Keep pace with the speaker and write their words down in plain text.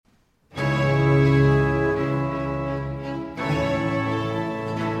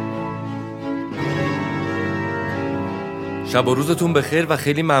شب و روزتون بخیر و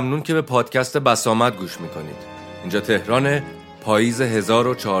خیلی ممنون که به پادکست بسامد گوش میکنید. اینجا تهران، پاییز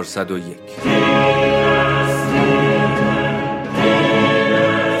 1401.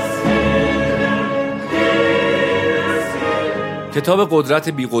 کتاب قدرت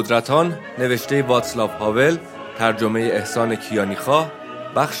بی قدرتان نوشته واتسلاو هاول، ترجمه احسان کیانیخواه،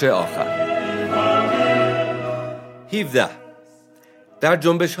 بخش آخر. 17. در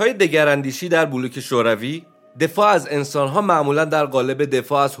جنبش‌های دگراندیشی در بلوک شوروی، دفاع از انسان‌ها معمولاً در قالب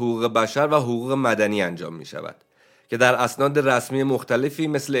دفاع از حقوق بشر و حقوق مدنی انجام می‌شود که در اسناد رسمی مختلفی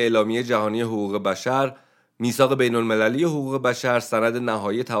مثل اعلامیه جهانی حقوق بشر، میثاق بین‌المللی حقوق بشر، سند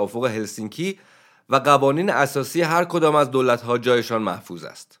نهایی توافق هلسینکی و قوانین اساسی هر کدام از دولت‌ها جایشان محفوظ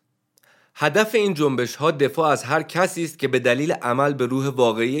است. هدف این جنبش‌ها دفاع از هر کسی است که به دلیل عمل به روح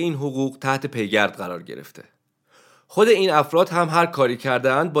واقعی این حقوق تحت پیگرد قرار گرفته. خود این افراد هم هر کاری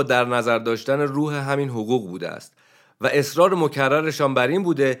کرده‌اند با در نظر داشتن روح همین حقوق بوده است و اصرار مکررشان بر این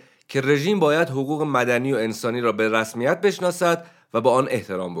بوده که رژیم باید حقوق مدنی و انسانی را به رسمیت بشناسد و با آن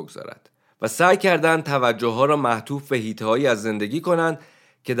احترام بگذارد و سعی کردند توجه‌ها را معطوف به حیطه‌هایی از زندگی کنند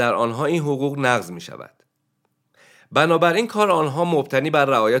که در آنها این حقوق نقض می‌شود. بنابراین کار آنها مبتنی بر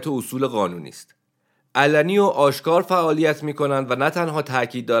رعایت اصول قانونی است. علنی و آشکار فعالیت می‌کنند و نه تنها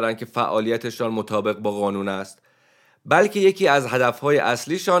تأکید دارند که فعالیتشان مطابق با قانون است، بلکه یکی از هدفهای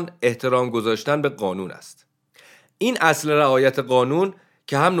اصلیشان احترام گذاشتن به قانون است. این اصل رعایت قانون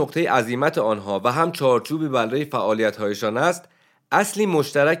که هم نقطه عزیمت آنها و هم چارچوبی برای فعالیت‌هایشان است، اصلی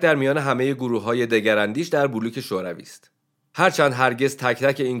مشترک در میان همه گروه‌های دگراندیش در بلوک شوروی است. هرچند هرگز تک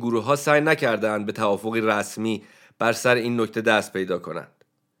تک این گروه‌ها سعی نکردند به توافقی رسمی بر سر این نکته دست پیدا کنند.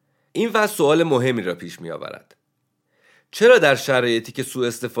 این وضع سوال مهمی را پیش می‌آورد. چرا در شرایطی که سوء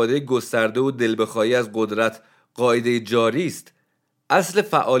استفاده گسترده و دلبخواهی از قدرت قاعده جاری است، اصل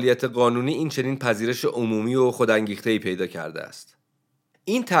فعالیت قانونی این چنین پذیرش عمومی و خودانگیخته‌ای پیدا کرده است؟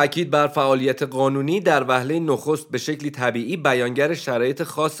 این تأکید بر فعالیت قانونی در وهله نخست به شکلی طبیعی بیانگر شرایط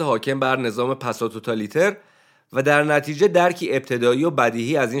خاص حاکم بر نظام پساتوتالیتر و در نتیجه درکی ابتدایی و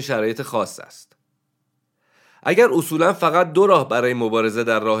بدیهی از این شرایط خاص است. اگر اصولاً فقط دو راه برای مبارزه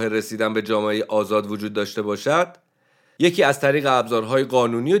در راه رسیدن به جامعه آزاد وجود داشته باشد، یکی از طریق ابزارهای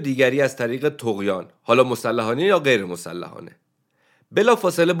قانونی و دیگری از طریق طغیان، حالا مسلحانه یا غیر مسلحانه،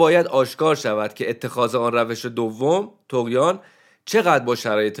 بلافاصله باید آشکار شود که اتخاذ آن روش دوم، طغیان، چقدر با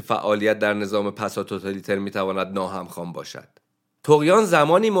شرایط فعالیت در نظام پساتوتالیتر میتواند ناهمخوان باشد. طغیان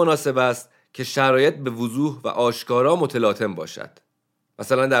زمانی مناسب است که شرایط به وضوح و آشکارا متلاطم باشد،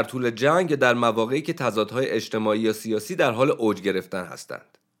 مثلا در طول جنگ یا در مواقعی که تضادهای اجتماعی یا سیاسی در حال اوج گرفتن هستند.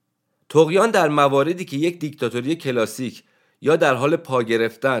 طغیان در مواردی که یک دیکتاتوری کلاسیک یا در حال پا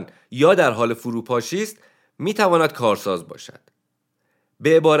گرفتن یا در حال فروپاشی است میتواند کارساز باشد.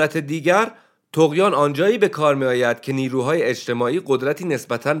 به عبارت دیگر، طغیان آنجایی به کار میآید که نیروهای اجتماعی قدرتی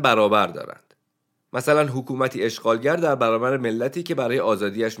نسبتاً برابر دارند، مثلا حکومتی اشغالگر در برابر ملتی که برای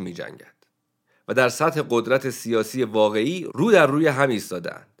آزادیش میجنگد و در سطح قدرت سیاسی واقعی رو در روی هم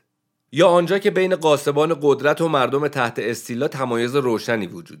ایستاده‌اند، یا آنجا که بین غاصبان قدرت و مردم تحت استیلا تمایز روشنی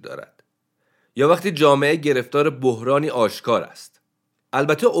وجود دارد، یا وقتی جامعه گرفتار بحرانی آشکار است.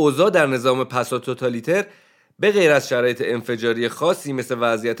 البته اوضاع در نظام پساتوتالیتر به غیر از شرایط انفجاری خاصی مثل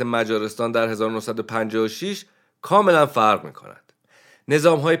وضعیت مجارستان در 1956 کاملا فرق می‌کند.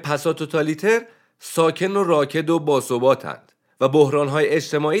 نظام‌های پساتوتالیتر ساکن و راکد و باثباتند و بحران‌های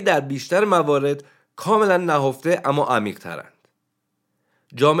اجتماعی در بیشتر موارد کاملا نهفته اما عمیق‌ترند.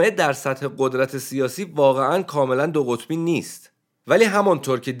 جامعه در سطح قدرت سیاسی واقعاً کاملا دو قطبی نیست، ولی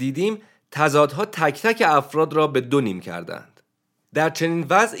همانطور که دیدیم تضادها تک تک افراد را به دو نیم کردند. در چنین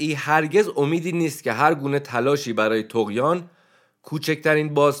وضعی هرگز امیدی نیست که هر گونه تلاشی برای طغیان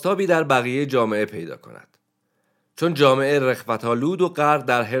کوچکترین بازتابی در بقیه جامعه پیدا کند، چون جامعه رغبت‌آلود و غرق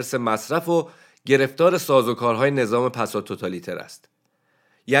در حرص مصرف و گرفتار سازوکارهای نظام پساتوتالیتر است.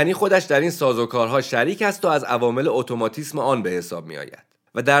 یعنی خودش در این سازوکارها شریک است و از عوامل اتوماتیسم آن به حساب می آید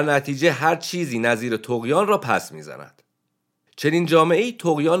و در نتیجه هر چیزی نظیر طغیان را پس می زند. چنین جامعه‌ای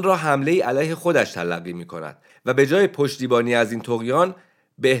طغیان را حمله‌ای علیه خودش تلقی می‌کند و به جای پشتیبانی از این طغیان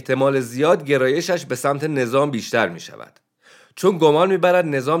به احتمال زیاد گرایشش به سمت نظام بیشتر می‌شود، چون گمان می‌برد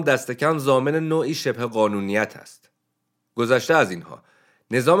نظام دست کم ضامن نوعی شبه قانونیت است. گذشته از اینها،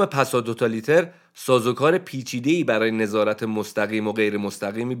 نظام پساتوتالیتر سازوکار پیچیده‌ای برای نظارت مستقیم و غیر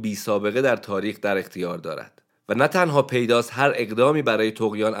مستقیمی بی‌سابقه در تاریخ در اختیار دارد و نه تنها پیداست هر اقدامی برای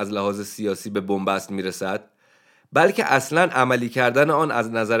طغیان از لحاظ سیاسی به بنبست می‌رسد، بلکه اصلاً عملی کردن آن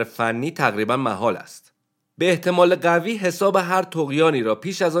از نظر فنی تقریباً محال است. به احتمال قوی حساب هر طغیانی را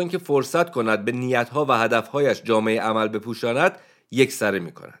پیش از آن که فرصت کند به نیت‌ها و هدف‌هایش جامعه عمل بپوشاند یکسره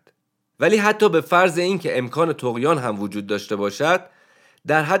می‌کند ولی حتی به فرض این که امکان طغیان هم وجود داشته باشد،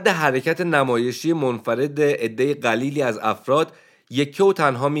 در حد حرکت نمایشی منفرد عده قلیلی از افراد یکی و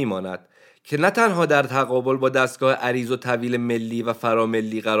تنها میماند که نه تنها در تقابل با دستگاه عریض و طویل ملی و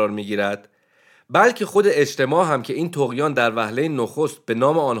فراملی قرار میگیرد، بلکه خود اجتماع هم که این طغیان در وهله نخست به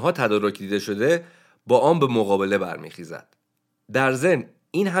نام آنها تدارک دیده شده با آن به مقابله برمیخیزد. در ضمن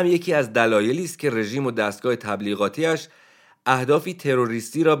این هم یکی از دلایلی است که رژیم و دستگاه تبلیغاتیش اهدافی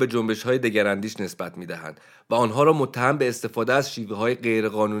تروریستی را به جنبش‌های دگراندیش نسبت می‌دهند و آنها را متهم به استفاده از شیوه‌های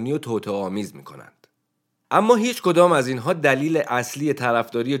غیرقانونی و توطئه‌آمیز می‌کنند. اما هیچ کدام از اینها دلیل اصلی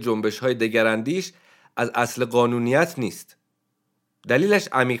طرفداری جنبش‌های دگراندیش از اصل قانونیت نیست. دلیلش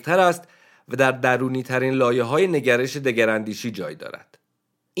عمیق‌تر است و در درونی‌ترین لایه‌های نگرش دگراندیشی جای دارد.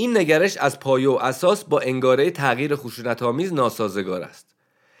 این نگرش از پایه و اساس با انگاره تغییر خشونت‌آمیز ناسازگار است.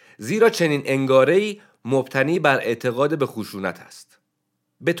 زیرا چنین انگاره‌ای مبتنی بر اعتقاد به خشونت است.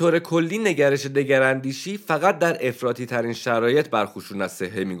 به طور کلی نگرش دگراندیشی فقط در افراطی ترین شرایط بر خشونت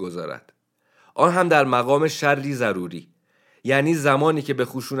صحه می‌گذارد. آن هم در مقام شری ضروری، یعنی زمانی که به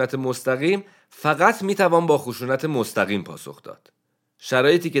خشونت مستقیم فقط می‌توان با خشونت مستقیم پاسخ داد.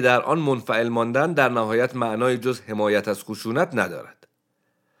 شرایطی که در آن منفعل ماندن در نهایت معنای جز حمایت از خشونت ندارد.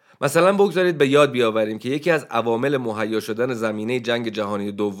 مثلا بگذارید به یاد بیاوریم که یکی از عوامل مهیا شدن زمینه جنگ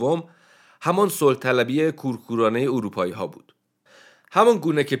جهانی دوم همان صلح طلبی کورکورانه اروپایی ها بود. همان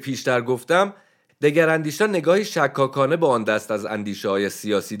گونه که پیشتر گفتم، دگراندیشان نگاهی شکاکانه به آن دست از اندیشه های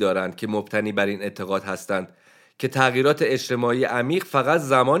سیاسی دارند که مبتنی بر این اعتقاد هستند که تغییرات اجتماعی عمیق فقط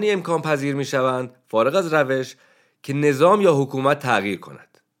زمانی امکان پذیر می شوند فارغ از روش که نظام یا حکومت تغییر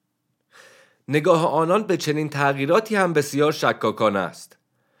کند. نگاه آنان به چنین تغییراتی هم بسیار شکاکانه است،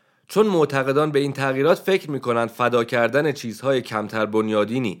 چون معتقدان به این تغییرات فکر می کنند فدا کردن چیزهای کمتر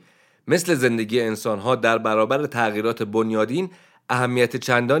بنیادینی مثل زندگی انسانها در برابر تغییرات بنیادین اهمیت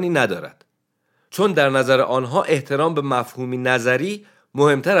چندانی ندارد، چون در نظر آنها احترام به مفهومی نظری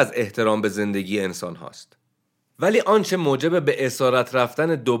مهمتر از احترام به زندگی انسان هاست. ولی آنچه موجب به اسارت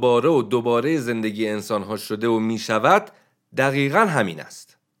رفتن دوباره زندگی انسان ها شده و می شود دقیقاً همین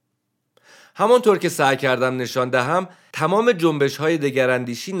است. همانطور که سعی کردم نشان دهم، تمام جنبش های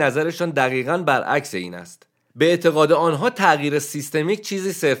دگراندیشی نظرشان دقیقاً برعکس این است. به اعتقاد آنها تغییر سیستمیک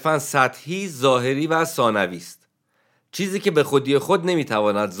چیزی صرفاً سطحی، ظاهری و ثانوی است. چیزی که به خودی خود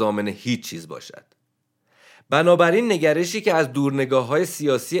نمیتواند ضامن هیچ چیز باشد. بنابراین نگرشی که از دورنگاه‌های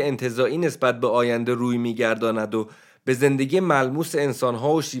سیاسی انتزاعی نسبت به آینده روی می‌گرداند و به زندگی ملموس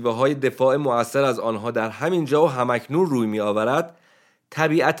انسان‌ها و شیوه‌های دفاع مؤثر از آنها در همین جا و همکنون روی می‌آورد،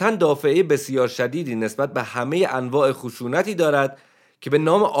 طبیعتاً دافعه بسیار شدیدی نسبت به همه انواع خشونتی دارد که به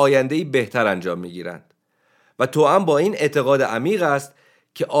نام آینده‌ای بهتر انجام می‌گیرند و توأم با این اعتقاد عمیق است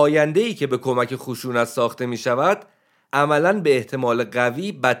که آینده‌ای که به کمک خشونت ساخته می‌شود عملاً به احتمال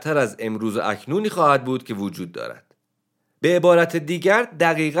قوی بدتر از امروز و اکنونی خواهد بود که وجود دارد. به عبارت دیگر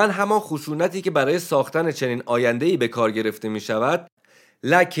دقیقاً همان خشونتی که برای ساختن چنین آینده‌ای به کار گرفته می شود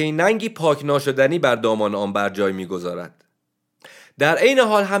لکه ننگی پاک ناشدنی بر دامان آن بر جای می گذارد. در عین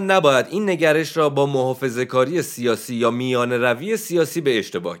حال هم نباید این نگرش را با محافظه‌کاری سیاسی یا میانه روی سیاسی به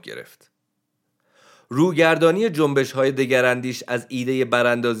اشتباه گرفت. روگردانی جنبش‌های دگراندیش از ایده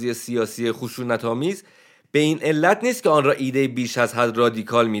براندازی سیاسی خشونت‌آمیز به این علت نیست که آن را ایده بیش از حد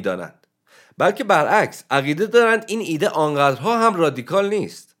رادیکال می‌دانند، بلکه برعکس عقیده دارند این ایده آنقدرها هم رادیکال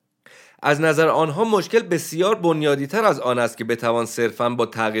نیست. از نظر آنها مشکل بسیار بنیادی‌تر از آن است که بتوان صرفاً با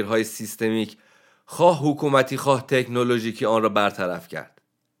تغییرهای سیستمیک خواه حکومتی خواه تکنولوژیکی آن را برطرف کرد.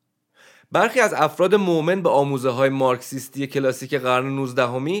 برخی از افراد مؤمن به آموزه‌های مارکسیستی کلاسیک قرن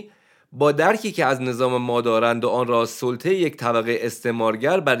 19 با درکی که از نظام ما دارند و آن را سلطه یک طبقه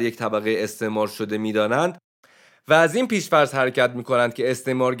استعمارگر بر یک طبقه استعمار شده می‌دانند و از این پیش‌فرض حرکت می‌کنند که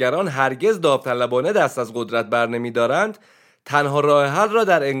استعمارگران هرگز داوطلبانه دست از قدرت بر نمی‌دارند، تنها راه حل را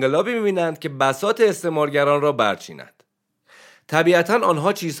در انقلابی می‌بینند که بساط استعمارگران را برچیند. طبیعتاً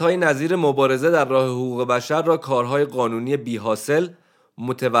آنها چیزهای نظیر مبارزه در راه حقوق بشر را کارهای قانونی بی‌حاصل،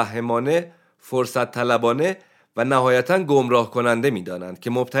 متوهمانه، فرصت طلبانه و نهایتاً گمراه کننده می‌دانند که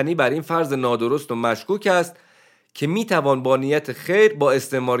مبتنی بر این فرض نادرست و مشکوک است که می‌توان با نیت خیر با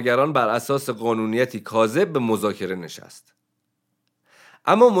استعمارگران بر اساس قانونیتی کاذب به مذاکره نشست.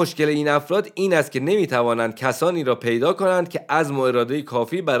 اما مشکل این افراد این است که نمی‌توانند کسانی را پیدا کنند که عزم و اراده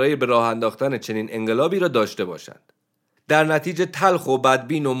کافی برای به راه انداختن چنین انقلابی را داشته باشند. در نتیجه تلخ و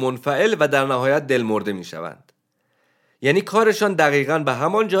بدبین و منفعل و در نهایت دلمرده می‌شوند. یعنی کارشان دقیقاً به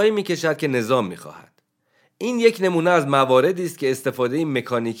همان جایی می‌کشد که نظام می‌خواهد. این یک نمونه از مواردی است که استفاده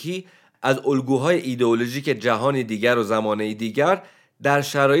مکانیکی از الگوهای ایدئولوژیک جهان دیگر و زمانه دیگر در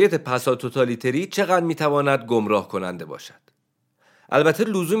شرایط پسا توتالیتری چقدر میتواند گمراه کننده باشد. البته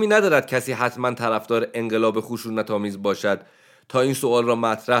لزومی ندارد کسی حتما طرفدار انقلاب خشونت‌آمیز باشد تا این سوال را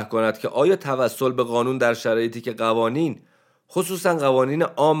مطرح کند که آیا توسل به قانون در شرایطی که قوانین، خصوصا قوانین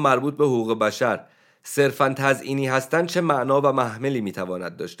عام مربوط به حقوق بشر، صرفاً تزیینی هستند چه معنا و محملی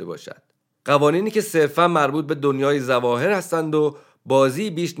میتواند داشته باشد؟ قوانینی که صرفاً مربوط به دنیای ظواهر هستند و بازی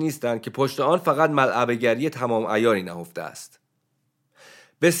بیش نیستند که پشت آن فقط ملعبه‌گری تمام عیاری نهفته است.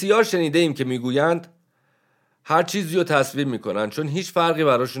 بسیار شنیده ایم که میگویند هر چیزی رو تصویب میکنن چون هیچ فرقی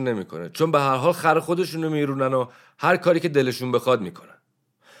براشون نمیکنه، چون به هر حال خر خودشونو میرونن و هر کاری که دلشون بخواد میکنن.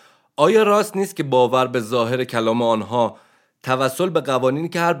 آیا راست نیست که باور به ظاهر کلام آنها توسل به قوانینی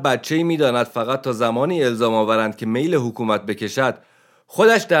که هر بچه‌ای میداند فقط تا زمانی الزام آورند که میل حکومت بکشد،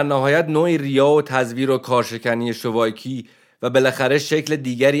 خودش در نهایت نوعی ریا و تزویر و کارشکنی شوایکی و بالاخره شکل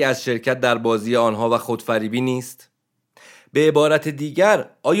دیگری از شرکت در بازی آنها و خودفریبی نیست؟ به عبارت دیگر،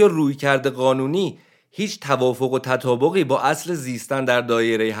 آیا رویکرد قانونی هیچ توافق و تطابقی با اصل زیستن در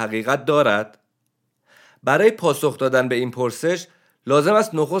دایره حقیقت دارد؟ برای پاسخ دادن به این پرسش لازم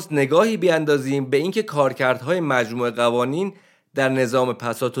است نخست نگاهی بیاندازیم به اینکه کارکردهای مجموعه قوانین در نظام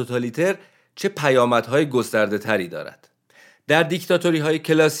پساتوتالیتر چه پیامدهای گسترده تری دارد. در دیکتاتوری‌های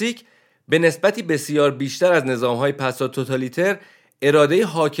کلاسیک به نسبتی بسیار بیشتر از نظام‌های پساتوتالیتر اراده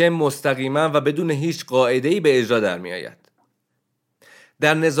حاکم مستقیما و بدون هیچ قاعده‌ای به اجرا در می‌آید.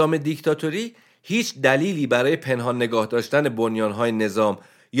 در نظام دیکتاتوری هیچ دلیلی برای پنهان نگاه داشتن بنیان‌های نظام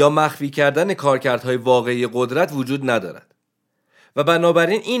یا مخفی کردن کارکردهای واقعی قدرت وجود ندارد و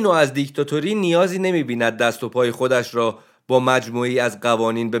بنابراین این نوع از دیکتاتوری نیازی نمی‌بیند دست و پای خودش را با مجموعه‌ای از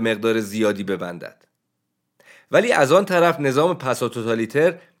قوانین به مقدار زیادی ببندد. ولی از آن طرف نظام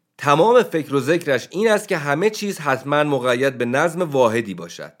پساتوتالیتر تمام فکر و ذکرش این است که همه چیز حتما مقید به نظم واحدی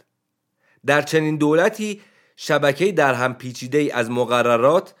باشد. در چنین دولتی شبکه‌ای در هم پیچیده‌ای از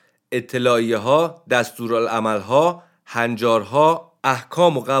مقررات، اطلاعیه‌ها، دستورالعمل‌ها، هنجارها،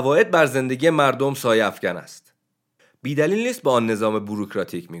 احکام و قواعد بر زندگی مردم سایه افکن است. بیدلیل نیست به آن نظام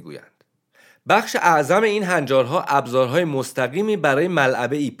بوروکراتیک میگویند. بخش اعظم این هنجارها ابزارهای مستقیمی برای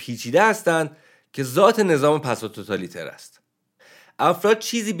ملعبه‌ای پیچیده هستند که ذات نظام پساتوتالیتر است. افراد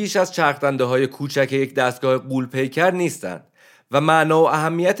چیزی بیش از چرخدنده‌های کوچک یک دستگاه غول‌پیکر نیستند و معنا و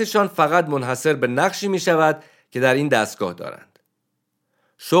اهمیتشان فقط منحصر به نقشی می شود که در این دستگاه دارند.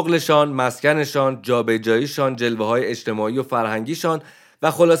 شغلشان، مسکنشان، جابجاییشان، جلوه‌های اجتماعی و فرهنگیشان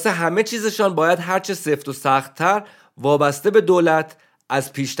و خلاصه همه چیزشان باید هرچه سفت و سخت‌تر وابسته به دولت،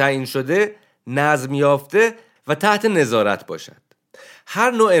 از پیش تعیین شده، نظم یافته و تحت نظارت باشد.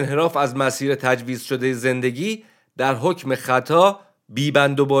 هر نوع انحراف از مسیر تجویز شده زندگی در حکم خطا،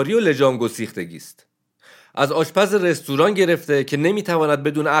 بی‌بندوباری و لجام گسیختگی است. از آشپز رستوران گرفته که نمیتواند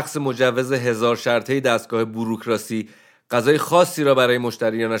بدون اخذ مجوز 1000 شرطه دستگاه بوروکراسی غذای خاصی را برای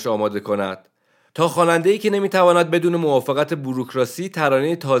مشتریانش آماده کند، تا خواننده‌ای که نمیتواند بدون موافقت بوروکراسی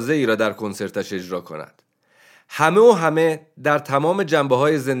ترانه تازه‌ای را در کنسرتش اجرا کند. همه در تمام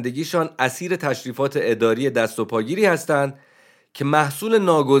جنبه‌های زندگیشان اسیر تشریفات اداری دست و پاگیری هستند که محصول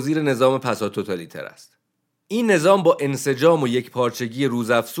ناگزیر نظام پساتوتالیتر است. این نظام با انسجام و یکپارچگی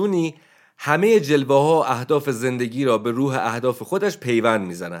روزافزونی همه جلوه‌ها و اهداف زندگی را به روح اهداف خودش پیوند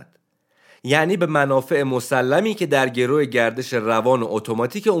می‌زند. یعنی به منافع مسلمی که در گرو گردش روان و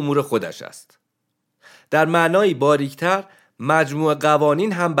اتوماتیک امور خودش است. در معنای باریکتر، مجموع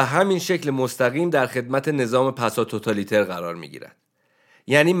قوانین هم به همین شکل مستقیم در خدمت نظام پساتوتالیتر قرار می‌گیرد.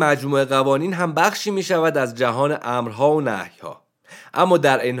 یعنی مجموع قوانین هم بخشی می‌شود از جهان امرها و نهی‌ها، اما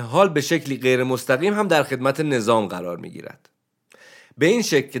در این حال به شکلی غیر مستقیم هم در خدمت نظام قرار می‌گیرد. به این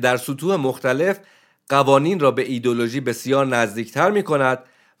شکل که در سطوح مختلف قوانین را به ایدئولوژی بسیار نزدیکتر می‌کند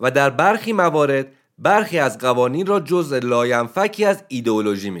و در برخی موارد برخی از قوانین را جزء لاینفکی از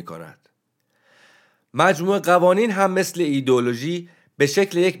ایدئولوژی می‌کند. مجموع قوانین هم مثل ایدئولوژی به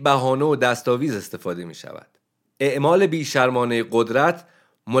شکل یک بهانه و دستاویز استفاده می‌شود. اعمال بیشرمانه قدرت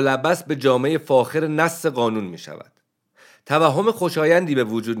ملبس به جامعه فاخر نص قانون می‌شود. توهم خوشایندی به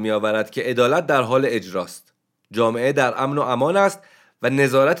وجود می‌آورد که عدالت در حال اجراست. جامعه در امن و امان است و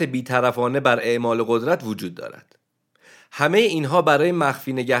نظارت بی‌طرفانه بر اعمال قدرت وجود دارد. همه اینها برای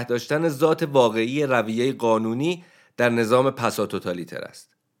مخفی نگه داشتن ذات واقعی رویه قانونی در نظام پساتوتالیتر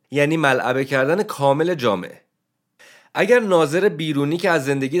است. یعنی ملعبه کردن کامل جامعه. اگر ناظر بیرونی که از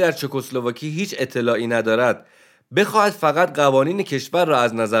زندگی در چکسلواکی هیچ اطلاعی ندارد بخواهد فقط قوانین کشور را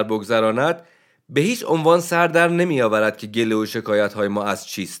از نظر بگذراند، به هیچ عنوان سر در نمی آورد که گله و شکایت‌های ما از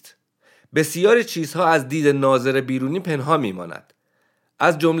چیست. بسیاری چیزها از دید ناظر بیرونی پنهان می‌ماند.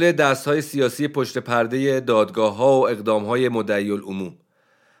 از جمله دست‌های سیاسی پشت پرده دادگاه‌ها و اقدام‌های مدعی العموم،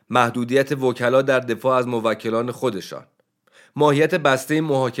 محدودیت وکلا در دفاع از موکلان خودشان، ماهیت بسته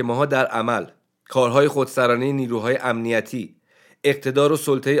محاکمه‌ها در عمل، کارهای خودسرانه نیروهای امنیتی، اقتدار و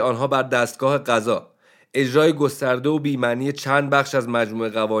سلطه آنها بر دستگاه قضا، اجرای گسترده و بی‌معنی چند بخش از مجموعه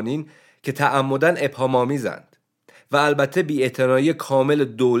قوانین که تعمداً ابهام‌آمیزند و البته بی‌اعتنایی کامل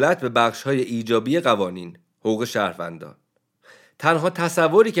دولت به بخش‌های ایجابی قوانین، حقوق شهروندان. تنها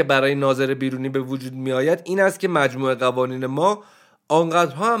تصوری که برای ناظر بیرونی به وجود می‌آید این است که مجموعه قوانین ما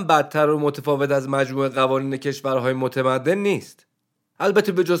آنقدرها هم بدتر و متفاوت از مجموعه قوانین کشورهای متمدن نیست.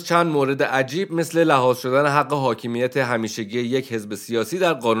 البته به جز چند مورد عجیب مثل لحاظ شدن حق حاکمیت همیشگی یک حزب سیاسی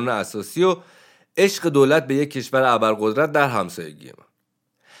در قانون اساسی و عشق دولت به یک کشور ابرقدرت در همسایگی ما.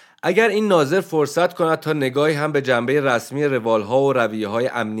 اگر این ناظر فرصت کند تا نگاهی هم به جنبه رسمی روالها و رویه‌های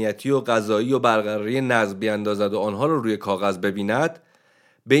امنیتی و قضایی و برقراری نظم بیاندازد و آنها را روی کاغذ ببیند،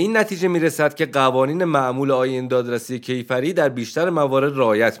 به این نتیجه میرسد که قوانین معمول آیین دادرسی کیفری در بیشتر موارد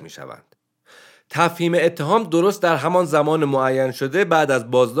رعایت میشوند. تفهیم اتهام درست در همان زمان معین شده بعد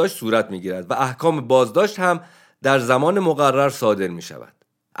از بازداشت صورت میگیرد و احکام بازداشت هم در زمان مقرر صادر می شود.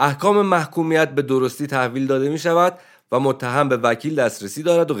 احکام محکومیت به درستی تحویل داده می شود و متهم به وکیل دسترسی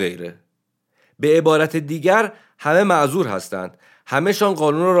دارد و غیره. به عبارت دیگر همه معذور هستند، همه‌شان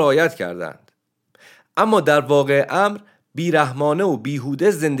قانون را رعایت کردند. اما در واقع امر بیرحمانه و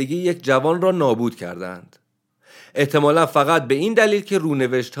بیهوده زندگی یک جوان را نابود کردند. احتمالا فقط به این دلیل که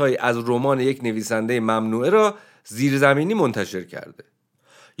رونوشت‌هایی از رمان یک نویسنده ممنوعه را زیرزمینی منتشر کرده،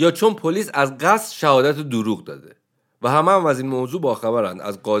 یا چون پلیس از قصد شهادت دروغ داده و همه هم از این موضوع باخبرند،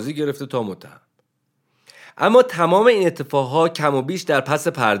 از قاضی گرفته تا متهم. اما تمام این اتفاقها کم و بیش در پس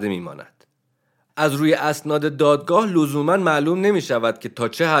پرده میماند. از روی اسناد دادگاه لزوما معلوم نمی شود که تا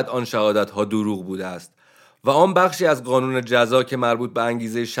چه حد آن شهادت‌ها دروغ بوده است و آن بخشی از قانون جزا که مربوط به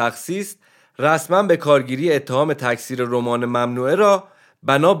انگیزه شخصی است رسما به کارگیری اتهام تکثیر رمان ممنوعه را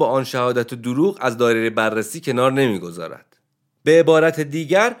بنا به آن شهادت دروغ از دایره بررسی کنار نمیگذارد. به عبارت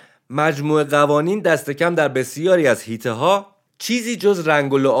دیگر مجموعه قوانین دست کم در بسیاری از حیطه‌ها چیزی جز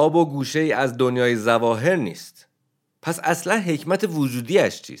رنگ و لعاب و گوشه‌ای از دنیای ظواهر نیست. پس اصلا حکمت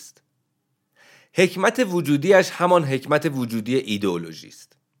وجودیش چیست؟ حکمت وجودیش همان حکمت وجودی ایدئولوژی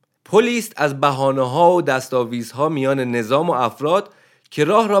است. پلی است از بهانه‌ها و دستاویزها میان نظام و افراد که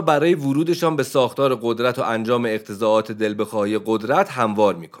راه را برای ورودشان به ساختار قدرت و انجام اقتضاعات دلبخواهی قدرت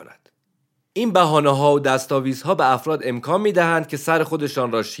هموار می‌کند. این بهانه‌ها و دستاویزها به افراد امکان می‌دهند که سر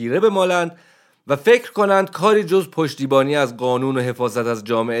خودشان را شیره بمالند و فکر کنند کاری جز پشتیبانی از قانون و حفاظت از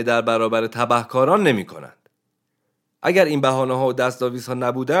جامعه در برابر تبهکاران نمی‌کنند. اگر این بهانه‌ها و دستاویزها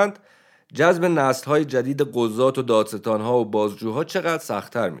نبودند، جذب نسل‌های جدید قضات و دادستان‌ها و بازجوها چقدر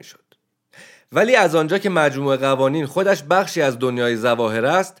سخت‌تر می‌شد. ولی از آنجا که مجموعه قوانین خودش بخشی از دنیای ظواهر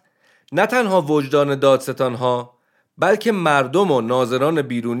است، نه تنها وجدان دادستان‌ها بلکه مردم و ناظران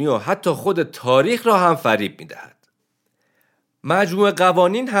بیرونی و حتی خود تاریخ را هم فریب می‌دهد. مجموعه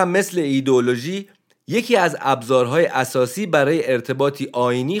قوانین هم مثل ایدئولوژی یکی از ابزارهای اساسی برای ارتباطی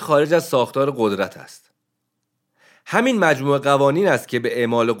آیینی خارج از ساختار قدرت است. همین مجموعه قوانین است که به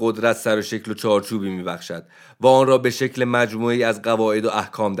اعمال قدرت سر و شکل و چارچوبی می‌بخشد و آن را به شکل مجموعه‌ای از قواعد و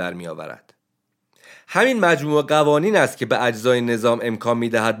احکام در می‌آورد. همین مجموعه قوانین است که به اجزای نظام امکان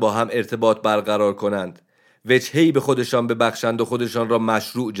می‌دهد با هم ارتباط برقرار کنند، وجهه‌ای به خودشان ببخشند و خودشان را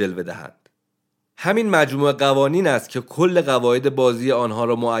مشروع جلوه دهند. همین مجموعه قوانین است که کل قواعد بازی آنها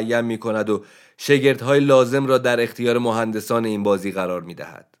را معین می‌کند و شگردهای لازم را در اختیار مهندسان این بازی قرار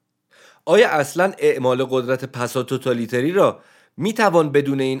می‌دهد. آیا اصلاً اعمال قدرت پسا توتالیتری را می‌توان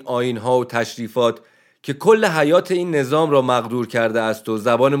بدون این آیین‌ها و تشریفات که کل حیات این نظام را مقدور کرده است و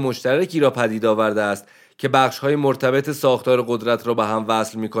زبان مشترکی را پدید آورده است که بخش‌های مرتبط ساختار قدرت را به هم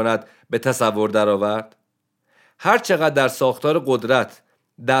وصل می‌کند به تصور درآورد؟ هر چقدر در ساختار قدرت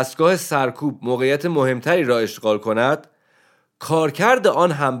دستگاه سرکوب موقعیت مهمتری را اشغال کند، کارکرد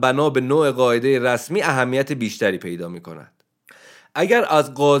آن هم بنا به نوع قاعده رسمی اهمیت بیشتری پیدا می‌کند. اگر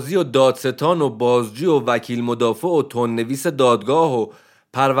از قاضی و دادستان و بازجو و وکیل مدافع و تندنویس دادگاه و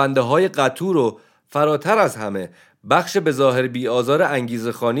پرونده‌های قطور و فراتر از همه بخش به ظاهر بی‌آزار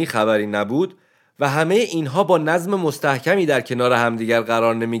انگیزه‌خوانی خبری نبود و همه اینها با نظم مستحکمی در کنار همدیگر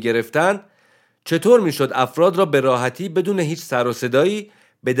قرار نمی‌گرفتند، چطور میشد افراد را به راحتی بدون هیچ سر و صدایی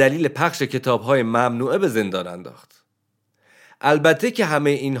به دلیل پخش کتاب‌های ممنوعه به زندان انداخت؟ البته که همه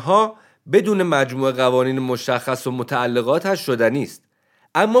اینها بدون مجموعه قوانین مشخص و متعلقاتش شدنی است،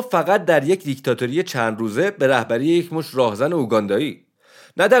 اما فقط در یک دیکتاتوری چند روزه به رهبری یک مشت راهزن اوگاندایی،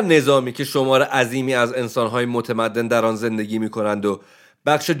 نه در نظامی که شمار عظیمی از انسان‌های متمدن در آن زندگی می‌کنند و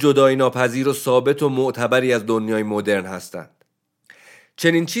بخش جدایی ناپذیر و ثابت و معتبری از دنیای مدرن هستند.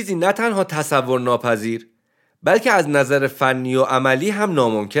 چنین چیزی نه تنها تصور ناپذیر بلکه از نظر فنی و عملی هم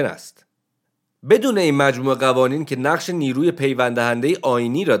ناممکن است. بدون این مجموعه قوانین که نقش نیروی پیوند دهنده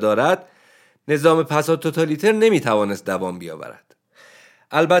آیینی را دارد، نظام پسا توتالیتر نمیتوانست دوام بیاورد.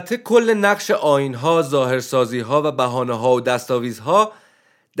 البته کل نقش آیین‌ها، ظاهرسازی‌ها و بهانه‌ها و دستاویزها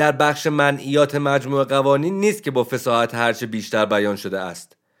در بخش منعیات مجموع قوانین نیست که با فصاحت هرچه بیشتر بیان شده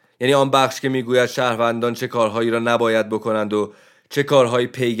است. یعنی آن بخش که میگوید شهروندان چه کارهایی را نباید بکنند و چه کارهایی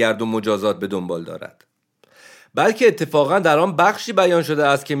پیگرد و مجازات به دنبال دارد. بلکه اتفاقا در آن بخشی بیان شده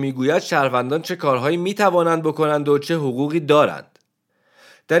است که میگوید شهروندان چه کارهایی میتوانند بکنند و چه حقوقی دارند.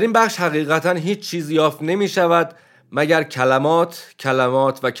 در این بخش حقیقتا هیچ چیز یافت نمی شود مگر کلمات،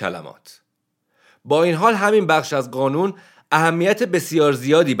 کلمات و کلمات. با این حال همین بخش از قانون اهمیت بسیار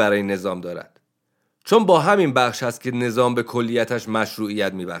زیادی برای نظام دارد، چون با همین بخش است که نظام به کلیتش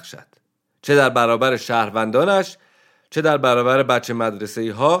مشروعیت می بخشد، چه در برابر شهروندانش، چه در برابر بچه مدرسه‌ای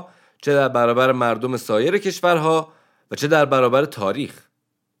ها، چه در برابر مردم سایر کشورها و چه در برابر تاریخ.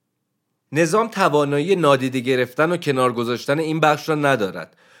 نظام توانایی نادیده گرفتن و کنار گذاشتن این بخش را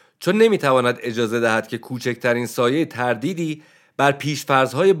ندارد، چون نمیتواند اجازه دهد که کوچکترین سایه تردیدی بر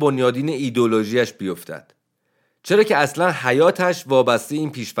پیشفرض‌های بنیادین ایدئولوژیش بیفتد، چرا که اصلا حیاتش وابسته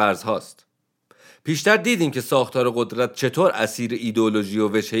این پیشفرض هاست. پیشتر دیدیم که ساختار قدرت چطور اسیر ایدئولوژی و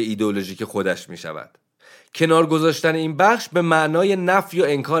وجه ایدئولوژیک خودش می شود. کنار گذاشتن این بخش به معنای نفی و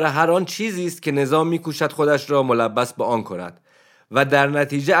انکار هر آن چیزی است که نظام می کوشد خودش را ملبس به آن کند و در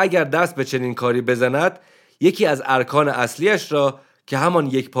نتیجه اگر دست به چنین کاری بزند یکی از ارکان اصلیش را که همان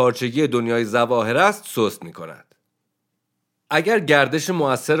یک پارچگی دنیای ظواهر است سست می کند. اگر گردش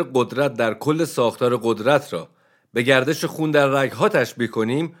مؤثر قدرت در کل ساختار قدرت را به گردش خون در رگ‌ها تشبیه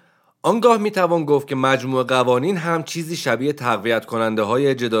کنیم، آنگاه میتوان گفت که مجموع قوانین هم چیزی شبیه تقویت کننده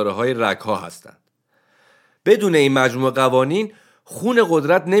های جداره های رگ‌ها هستند. بدون این مجموع قوانین خون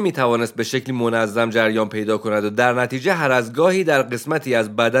قدرت نمیتوانست به شکلی منظم جریان پیدا کند و در نتیجه هر از گاهی در قسمتی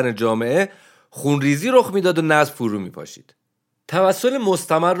از بدن جامعه خونریزی رخ میداد و نظم فرو میپاشید. توسل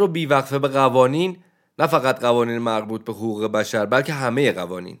مستمر و بیوقفه به قوانین، نه فقط قوانین مربوط به حقوق بشر بلکه همه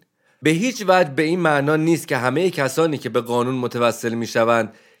قوانین، به هیچ وجه به این معنا نیست که همه کسانی که به قانون متوسل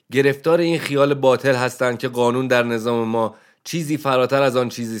میشوند گرفتار این خیال باطل هستند که قانون در نظام ما چیزی فراتر از آن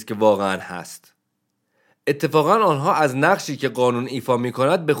چیزی است که واقعا هست. اتفاقا آنها از نقشی که قانون ایفا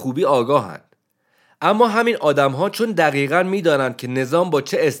می‌کند به خوبی آگاهند. اما همین آدم‌ها چون دقیقاً می‌دانند که نظام با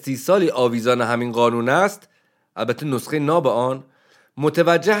چه استیصالی آویزان همین قانون است، البته نسخه ناب آن،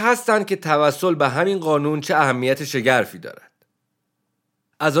 متوجه هستند که توسل به همین قانون چه اهمیت شگرفی دارد.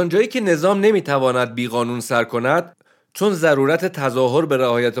 از آنجایی که نظام نمی‌تواند بی قانون سر کند، چون ضرورت تظاهر به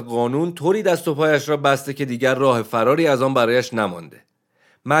رعایت قانون طوری دست و پایش را بسته که دیگر راه فراری از آن برایش نمانده،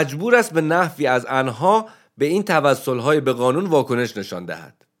 مجبور است به نحوی از آنها به این توسل‌های به قانون واکنش نشان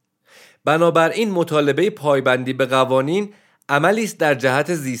دهد. بنابراین مطالبه پایبندی به قوانین عملی است در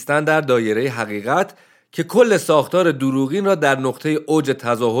جهت زیستن در دایره حقیقت که کل ساختار دروغین را در نقطه اوج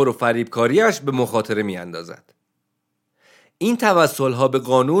تظاهر و فریبکاریش به مخاطره می‌اندازد. این توسل‌ها به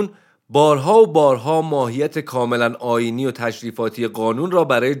قانون بارها و بارها ماهیت کاملا آیینی و تشریفاتی قانون را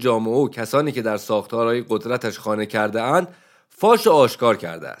برای جامعه و کسانی که در ساختارهای قدرتش خانه کرده اند فاش و آشکار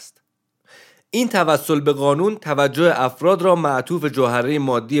کرده است. این توسل به قانون توجه افراد را معطوف جوهره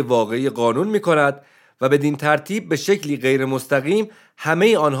مادی واقعی قانون می کند و بدین ترتیب به شکلی غیر مستقیم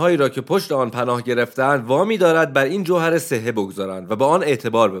همه آنهایی را که پشت آن پناه گرفتند وامی دارد بر این جوهره صحه بگذارند و به آن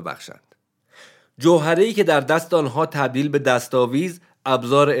اعتبار ببخشند. جوهره‌ای که در دست آنها تبدیل به دستاویز،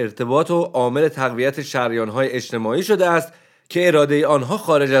 ابزار ارتباط و عامل تقویت شریان‌های اجتماعی شده است که اراده آنها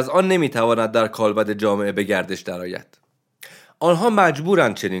خارج از آن نمی‌تواند در کالبد جامعه به گردش درآید. آنها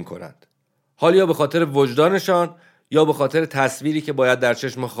مجبورند چنین کنند، حال یا به خاطر وجدانشان یا به خاطر تصویری که باید در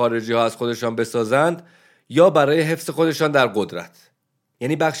چشم خارجی‌ها از خودشان بسازند یا برای حفظ خودشان در قدرت،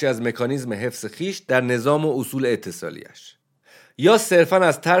 یعنی بخشی از مکانیزم حفظ خیش در نظام و اصول اتصالیش، یا صرفاً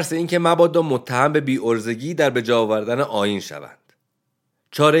از ترس اینکه مبادا متهم به بی‌عرضگی در به جا آوردن آیین شوند.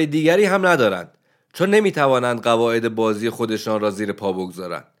 چاره دیگری هم ندارند، چون نمی‌توانند قواعد بازی خودشان را زیر پا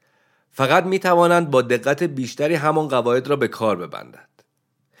بگذارند. فقط می‌توانند با دقت بیشتری همان قواعد را به کار ببندند.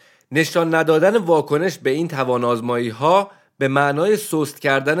 نشان ندادن واکنش به این توان‌آزمایی‌ها به معنای سست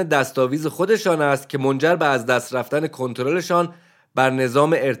کردن دستاویز خودشان است که منجر به از دست رفتن کنترلشان بر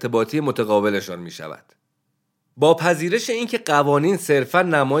نظام ارتباطی متقابلشان می‌شود. با پذیرش اینکه قوانین صرفاً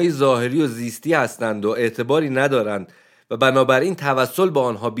نمای ظاهری و زیستی هستند و اعتباری ندارند و بنابراین توسل به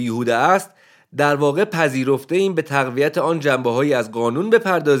آنها بیهوده است، در واقع پذیرفته این به تقویت آن جنبه‌هایی از قانون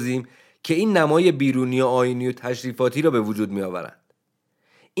بپردازیم که این نمای بیرونی و آیینی و تشریفاتی را به وجود می‌آورند.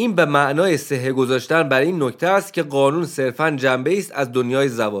 این به معنای صحه گذاشتن بر این نکته است که قانون صرفاً جنبه‌ای است از دنیای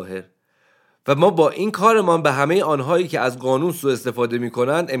ظواهر و ما با این کارمان به همه آنهایی که از قانون سوء استفاده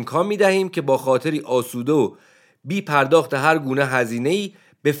می‌کنند امکان می‌دهیم که با خاطری آسوده و بی پرداخت هر گونه هزینه‌ای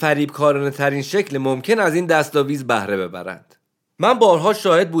به فریبکارانه ترین شکل ممکن از این دستاویز بهره ببرند. من بارها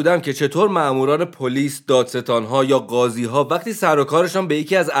شاهد بودم که چطور مأموران پلیس، دادستانها یا قاضیها وقتی سر و کارشان به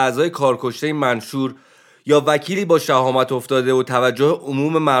یکی از اعضای کارکشته منشور یا وکیلی با شهامت افتاده و توجه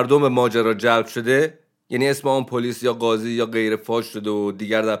عموم مردم به ماجرا جلب شده، یعنی اسم آن پلیس یا قاضی یا غیر فاش شده و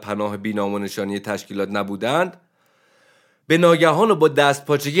دیگر در پناه بی‌نام و نشانی تشکیلات نبودند، به ناگهان و با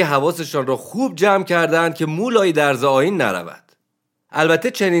دستپاچگی حواسشان را خوب جمع کردند که مولایی درز آیین نرود.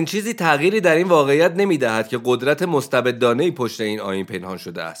 البته چنین چیزی تغییری در این واقعیت نمی‌دهد که قدرت مستبدانه‌ای پشت این آیین پنهان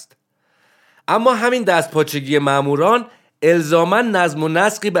شده است. اما همین دستپاچگی ماموران الزاماً نظم و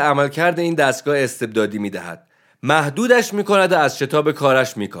نسقی به عملکرد این دستگاه استبدادی می‌دهد. محدودش می‌کند و از شتاب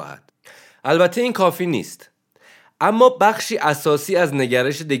کارش می‌کاهد. البته این کافی نیست. اما بخشی اساسی از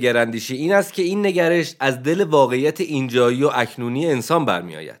نگرش دگراندیشی این است که این نگرش از دل واقعیت اینجایی و اکنونی انسان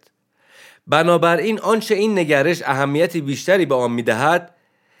برمی‌آید. بنابراین آنچه این نگرش اهمیتی بیشتری به آن می‌دهد،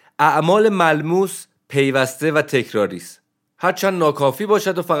 اعمال ملموس، پیوسته و تکراری است. هرچند ناکافی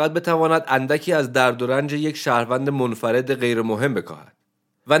باشد و فقط بتواند اندکی از درد و رنج یک شهروند منفرد غیر مهم بکاهد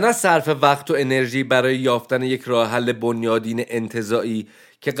و نه صرف وقت و انرژی برای یافتن یک راه حل بنیادین انتزاعی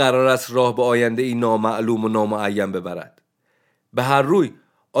که قرار است راه به آینده ای نامعلوم و نامعین ببرد. به هر روی،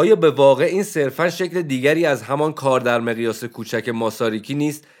 آیا به واقع این صرفاً شکل دیگری از همان کار در مقیاس کوچک ماساریکی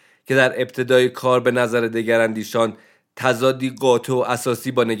نیست که در ابتدای کار به نظر دگراندیشان تضادی قاطع و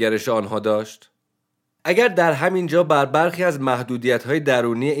اساسی با نگرش آنها داشت؟ اگر در همین جا بر برخی از محدودیت‌های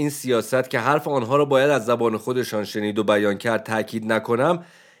درونی این سیاست که حرف آنها را باید از زبان خودشان شنید و بیان کرد تأکید نکنم،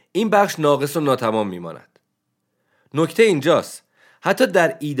 این بخش ناقص و ناتمام میماند. نکته اینجاست، حتی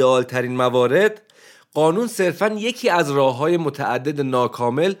در ایدئال ترین موارد، قانون صرفاً یکی از راه‌های متعدد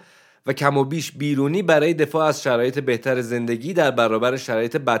ناکامل و کم و بیش بیرونی برای دفاع از شرایط بهتر زندگی در برابر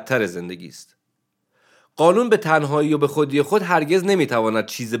شرایط بدتر زندگی است. قانون به تنهایی و به خودی خود هرگز نمیتواند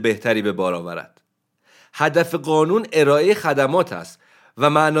چیز بهتری به بار آورد. هدف قانون ارائه خدمات است و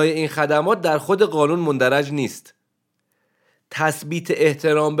معنای این خدمات در خود قانون مندرج نیست. تثبیت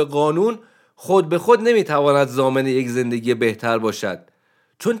احترام به قانون خود به خود نمیتواند ضامن یک زندگی بهتر باشد،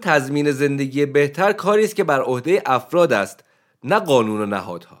 چون تضمین زندگی بهتر کاری است که بر عهده افراد است، نه قانون و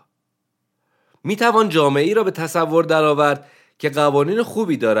نهادها. میتوان جامعه‌ای را به تصور درآورد که قوانین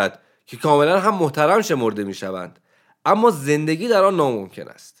خوبی دارد که کاملا هم محترم شمرده میشوند، اما زندگی در آن ناممکن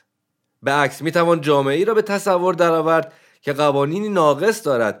است. به عکس میتوان جامعه‌ای را به تصور درآورد که قوانینی ناقص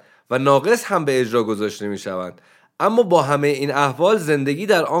دارد و ناقص هم به اجرا گذاشته میشوند، اما با همه این احوال زندگی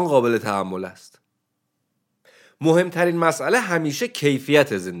در آن قابل تحمل است. مهمترین مسئله همیشه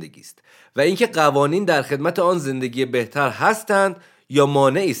کیفیت زندگی است و اینکه قوانین در خدمت آن زندگی بهتر هستند یا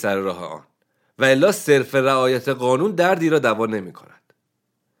مانعی سر راه آن، و الا صرف رعایت قانون دردی را دوا نمی‌کند.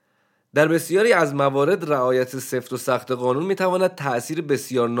 در بسیاری از موارد رعایت سفت و سخت قانون می‌تواند تأثیر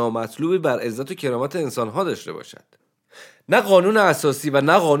بسیار نامطلوبی بر عزت و کرامت انسان‌ها داشته باشد. نه قانون اساسی و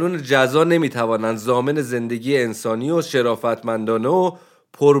نه قانون جزا نمی‌توانند ضامن زندگی انسانی و شرافتمندانه و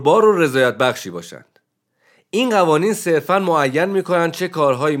پربار و رضایت بخشی باشند. این قوانین صرفاً معین می‌کنند چه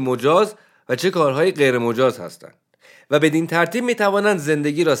کارهایی مجاز و چه کارهایی غیر مجاز هستند و بدین ترتیب می‌توانند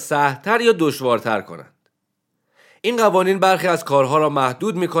زندگی را سهل‌تر یا دشوارتر کنند. این قوانین برخی از کارها را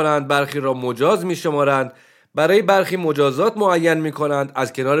محدود می‌کنند، برخی را مجاز می‌شمارند، برای برخی مجازات معین می‌کنند،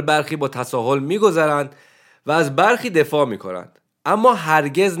 از کنار برخی با تساهل می‌گذرند و از برخی دفاع می‌کنند، اما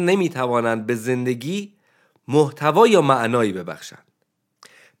هرگز نمی‌توانند به زندگی محتوا یا معنایی ببخشند.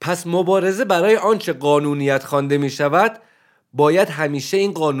 پس مبارزه برای آنچه قانونیت خوانده می‌شود باید همیشه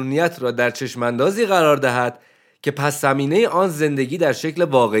این قانونیت را در چشم‌اندازی قرار دهد که پس زمینه آن زندگی در شکل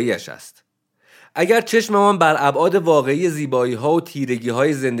واقعیش است. اگر چشممان بر ابعاد واقعی زیبایی‌ها و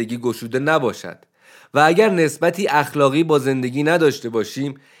تیرگی‌های زندگی گشوده نباشد و اگر نسبتی اخلاقی با زندگی نداشته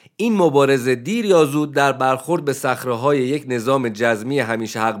باشیم، این مبارزه دیر یا زود در برخورد به صخره‌های یک نظام جزمی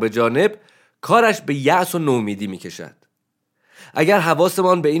همیشه حق به جانب کارش به یأس و نومیدی می‌کشد. اگر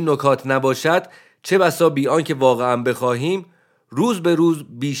حواسمان به این نکات نباشد، چه بسا بی آنکه واقعاً بخواهیم، روز به روز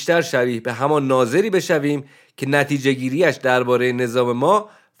بیشتر شبیه به همان ناظری بشویم که نتیجه گیریش درباره نظام ما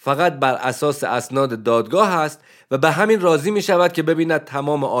فقط بر اساس اسناد دادگاه است و به همین راضی می شود که ببیند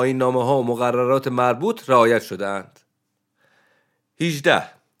تمام آیین‌نامه‌ها و مقررات مربوط رعایت شده‌اند. 18.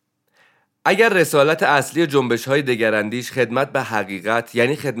 اگر رسالت اصلی جنبش‌های دگراندیش خدمت به حقیقت،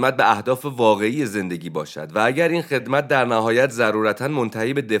 یعنی خدمت به اهداف واقعی زندگی باشد و اگر این خدمت در نهایت ضرورتاً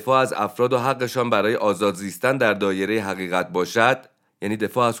منتهی به دفاع از افراد و حقشان برای آزاد زیستن در دایره حقیقت باشد، یعنی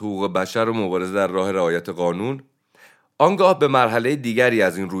دفاع از حقوق بشر و مبارزه در راه رعایت قانون، آنگاه به مرحله دیگری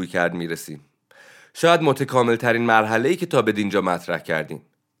از این رویکرد میرسیم. شاید متکامل ترین مرحله‌ای که تا به اینجا مطرح کردیم.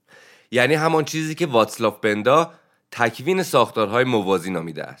 یعنی همان چیزی که واتسلاو بندا تکوین ساختارهای موازی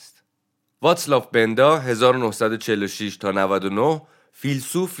نامیده است. واتسلاو بندا 1946 تا 99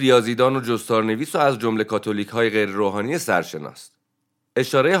 فیلسوف، ریاضیدان و جستارنویس و از جمله کاتولیک‌های غیر روحانی سرشناس.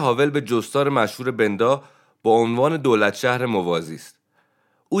 اشاره هاول به جستار مشهور بندا با عنوان دولت شهر موازی است.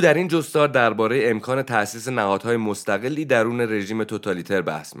 او در این جستار درباره امکان تأسیس نهادهای مستقلی درون رژیم توتالیتر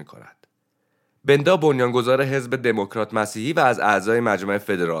بحث می‌کند. بندا بنیانگذار حزب دموکرات مسیحی و از اعضای مجمع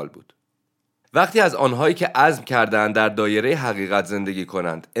فدرال بود. وقتی از آنهایی که عزم کردند در دایره حقیقت زندگی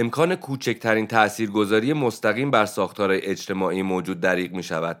کنند امکان کوچکترین تأثیرگذاری مستقیم بر ساختارهای اجتماعی موجود دریغ می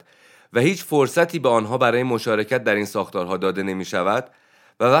شود و هیچ فرصتی به آنها برای مشارکت در این ساختارها داده نمی شود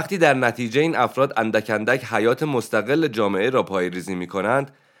و وقتی در نتیجه این افراد اندک اندک حیات مستقل جامعه را پایه‌ریزی می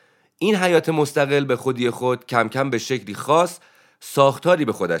کنند، این حیات مستقل به خودی خود کم کم به شکلی خاص ساختاری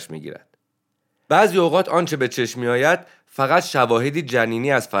به خودش می گیرد. بعضی اوقات آنچه به چشم می آید فقط شواهدی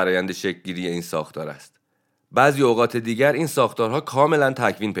جنینی از فرایند شکل‌گیری این ساختار است. بعضی اوقات دیگر این ساختارها کاملا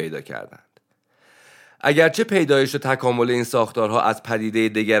تکوین پیدا کردند. اگرچه پیدایش و تکامل این ساختارها از پدیده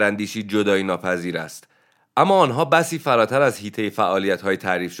دگراندیشی جدایی ناپذیر است، اما آنها بسی فراتر از حیطه فعالیت‌های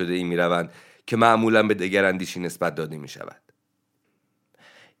تعریف شده ای می‌روند که معمولاً به دگراندیشی نسبت داده می‌شود.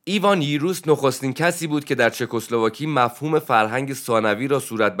 ایوان ییروس نخستین کسی بود که در چکسلواکی مفهوم فرهنگ ثانوی را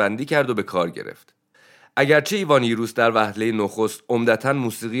صورتبندی کرد و به کار گرفت. اگرچه ایوان ییروس در وهله نخست عمدتاً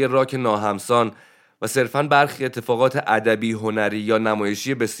موسیقی راک ناهمسان و صرفاً برخی اتفاقات ادبی، هنری یا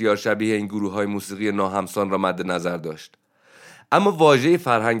نمایشی بسیار شبیه این گروه‌های موسیقی ناهمسان را مد نظر داشت، اما واژه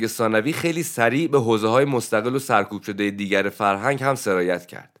فرهنگ ثانوی خیلی سریع به حوزه‌های مستقل و سرکوب شده دیگر فرهنگ هم سرایت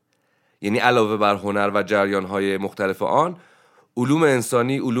کرد. یعنی علاوه بر هنر و جریان‌های مختلف آن، علوم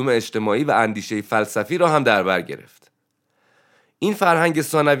انسانی، علوم اجتماعی و اندیشه فلسفی را هم در بر گرفت. این فرهنگ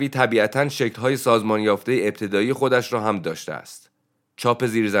ثانوی طبیعتاً شکل‌های سازمان یافته ابتدایی خودش را هم داشته است. چاپ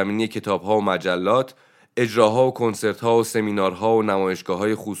زیرزمینی کتاب‌ها و مجلات، اجراها و کنسرت‌ها و سمینارها و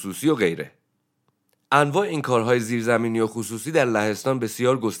نمایشگاه‌های خصوصی و غیره. انواع این کارهای زیرزمینی و خصوصی در لهستان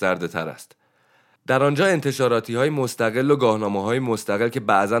بسیار گسترده‌تر است. در آنجا انتشاراتی‌های مستقل و گاهنامه‌های مستقل که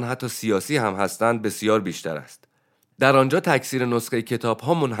بعضاً حتی سیاسی هم هستند بسیار بیشتر است. در آنجا تکثیر نسخه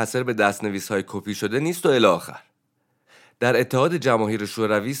کتاب‌ها منحصر به دست‌نویس‌های کپی شده نیست و الی آخر. در اتحاد جماهیر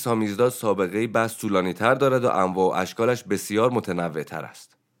شوروی سامیزداد سابقه‌ای بس طولانی‌تر دارد و انواع و اشکالش بسیار متنوع‌تر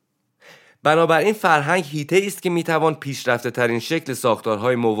است. بنابراین فرهنگ حیطه‌ای است که می‌توان پیشرفته‌ترین شکل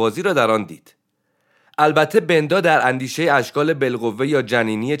ساختارهای موازی را در آن دید. البته بندا در اندیشه اشکال بالقوه یا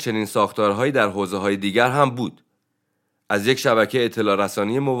جنینی چنین ساختارهایی در حوزه‌های دیگر هم بود. از یک شبکه اطلاع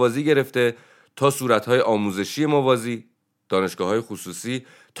رسانی موازی گرفته تا صورت‌های آموزشی موازی، دانشگاه‌های خصوصی،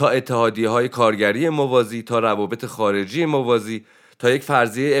 تا اتحادیه‌های کارگری موازی، تا روابط خارجی موازی، تا یک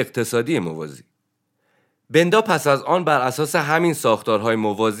فرضیه اقتصادی موازی. بندا پس از آن بر اساس همین ساختارهای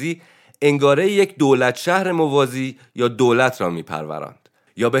موازی انگاره یک دولت شهر موازی یا دولت را می‌پروراند،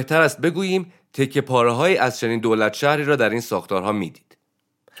 یا بهتر است بگوییم تکه پاره‌های از چنین دولت شهری را در این ساختارها می‌دید.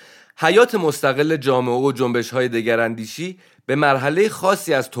 حیات مستقل جامعه و جنبش‌های دگراندیشی به مرحله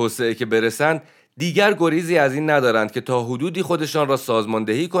خاصی از توسعه که برسند دیگر گریزی از این ندارند که تا حدودی خودشان را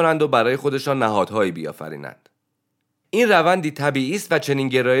سازماندهی کنند و برای خودشان نهادهایی بیافرینند. این روندی طبیعی است و چنین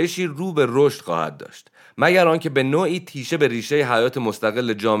گرایشی رو به رشد خواهد داشت، مگر آنکه به نوعی تیشه به ریشه حیات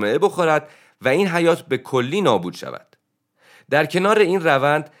مستقل جامعه بخورد و این حیات به کلی نابود شود. در کنار این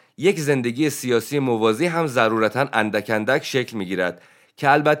روند یک زندگی سیاسی موازی هم ضرورتاً اندک اندک شکل می‌گیرد که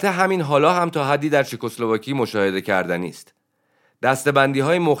البته همین حالا هم تا حدی در چکسلواکی مشاهده کردنی است.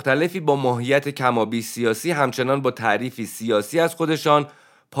 دسته‌بندی‌های مختلفی با ماهیت کمابی سیاسی همچنان با تعریفی سیاسی از خودشان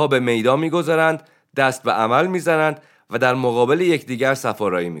پا به میدان می‌گذارند، دست به عمل می‌زنند و در مقابل یکدیگر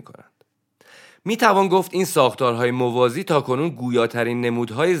صف‌آرایی می‌کنند. می‌توان گفت این ساختارهای موازی تاکنون گویاترین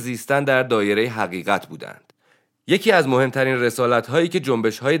نمودهای زیستن در دایره حقیقت بودند. یکی از مهمترین رسالت‌هایی که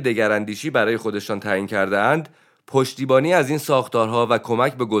جنبش‌های دگراندیشی برای خودشان تعیین کرده‌اند، پشتیبانی از این ساختارها و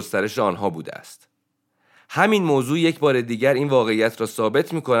کمک به گسترش آنها بوده است. همین موضوع یک بار دیگر این واقعیت را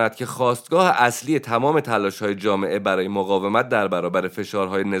ثابت می‌کند که خاستگاه اصلی تمام تلاش‌های جامعه برای مقاومت در برابر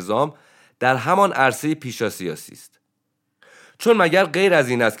فشارهای نظام در همان عرصه پیشاسیاسی است. چون مگر غیر از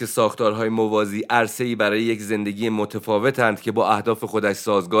این است که ساختارهای موازی عرصه‌ای برای یک زندگی متفاوتند که با اهداف خودش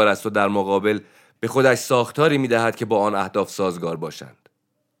سازگار است و در مقابل به خودش ساختاری می‌دهد که با آن اهداف سازگار باشند.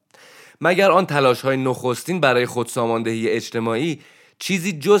 مگر آن تلاش‌های نخستین برای خودساماندهی اجتماعی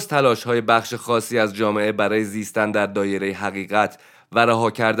چیزی جز تلاش‌های بخش خاصی از جامعه برای زیستن در دایره حقیقت و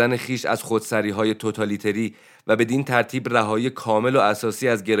رها کردن خیش از خودسری‌های توتالیتری و بدین ترتیب رهایی کامل و اساسی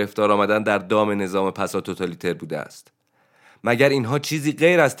از گرفتار آمدن در دام نظام پسا توتالیتر بوده است؟ مگر اینها چیزی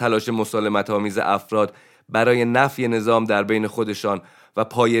غیر از تلاش مسالمت‌آمیز افراد برای نفی نظام در بین خودشان و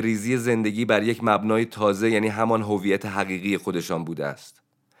پایه‌ریزی زندگی بر یک مبنای تازه، یعنی همان هویت حقیقی خودشان بوده است.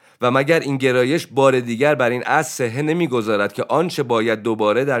 و مگر این گرایش بار دیگر بر این اصل صحه نمی‌گذارد که آنچه باید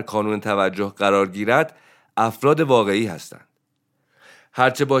دوباره در کانون توجه قرار گیرد افراد واقعی هستند.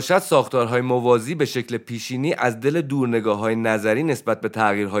 هرچه باشد ساختارهای موازی به شکل پیشینی از دل دورنگاه‌های نظری نسبت به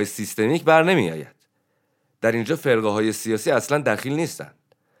تغییرهای سیستمیک بر نمی‌آید. در اینجا فرقه‌های سیاسی اصلاً دخیل نیستند،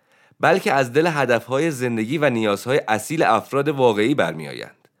 بلکه از دل هدفهای زندگی و نیازهای اصیل افراد واقعی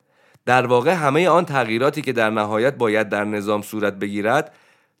برمی‌آیند. در واقع همه آن تغییراتی که در نهایت باید در نظام صورت بگیرد،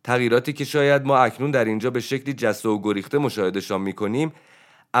 تغییراتی که شاید ما اکنون در اینجا به شکلی جسته و گریخته مشاهدهشان می‌کنیم،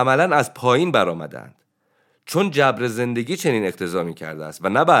 عملاً از پایین برآمدند. چون جبر زندگی چنین اقتضا می‌کرده است و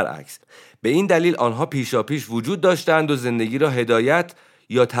نه برعکس. به این دلیل آنها پیشاپیش وجود داشتند و زندگی را هدایت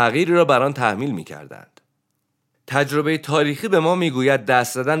یا تغییری را بر آن تحمیل می‌کردند. تجربه تاریخی به ما میگوید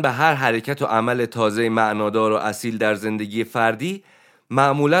دست زدن به هر حرکت و عمل تازه معنادار و اصیل در زندگی فردی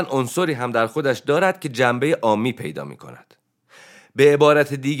معمولاً عنصری هم در خودش دارد که جنبه عامی پیدا می‌کند. به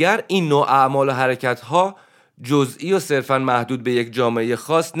عبارت دیگر این نوع اعمال و حرکت‌ها جزئی و صرفاً محدود به یک جامعه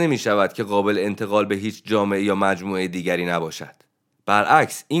خاص نمی‌شود که قابل انتقال به هیچ جامعه یا مجموعه دیگری نباشد.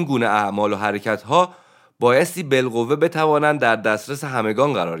 برعکس این گونه اعمال و حرکت‌ها بایستی بالقوه بتوانند در دسترس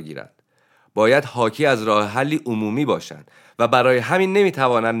همگان قرار گیرند. باید حاکی از راه حلی عمومی باشند و برای همین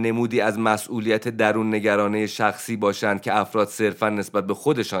نمی‌توانند نمودی از مسئولیت درون نگرانه شخصی باشند که افراد صرفاً نسبت به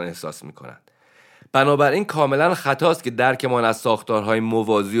خودشان احساس می‌کنند. بنابراین کاملاً خطاست که درکمان از ساختارهای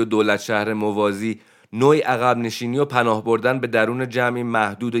موازی و دولت شهر موازی نوعی عقب نشینی و پناه بردن به درون جمعی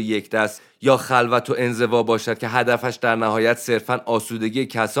محدود و یکدست یا خلوت و انزوا باشد که هدفش در نهایت صرفاً آسودگی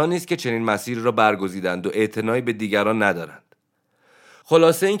کسانی است که چنین مسیری را برگزیدند و اعتنایی به دیگران ندارند.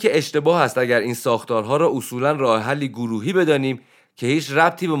 خلاصه این که اشتباه است اگر این ساختارها را اصولاً راه حلی گروهی بدانیم که هیچ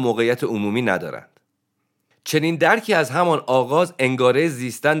ربطی به موقعیت عمومی ندارند. چنین درکی از همان آغاز انگاره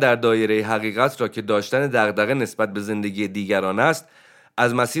زیستن در دایره حقیقت را که داشتن دغدغه نسبت به زندگی دیگران است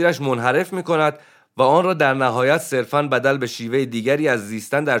از مسیرش منحرف می‌کند و آن را در نهایت صرفاً بدل به شیوه دیگری از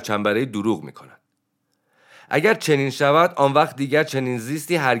زیستن در چنبره دروغ می‌کند. اگر چنین شود آن وقت دیگر چنین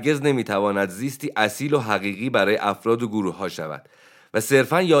زیستی هرگز نمی‌تواند زیستی اصیل و حقیقی برای افراد و گروه‌ها شود و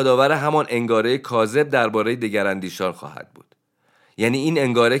صرفاً یادآور همان انگاره کاذب درباره دگراندیشان خواهد بود. یعنی این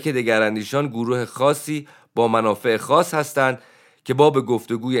انگاره که دگراندیشان گروه خاصی با منافع خاص هستند که باب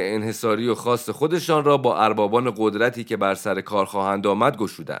گفتگوی انحصاری و خاص خودشان را با اربابان قدرتی که بر سر کار خواهند آمد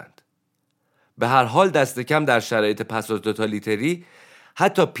گشودند. به هر حال دست کم در شرایط پس از توتالیتری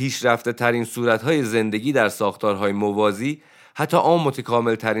حتی پیشرفته ترین صورتهای زندگی در ساختارهای موازی، حتی آن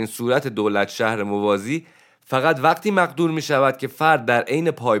متکامل ترین صورت دولت شهر موازی فقط وقتی مقدور می شود که فرد در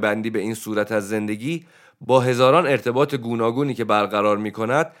عین پایبندی به این صورت از زندگی با هزاران ارتباط گوناگونی که برقرار می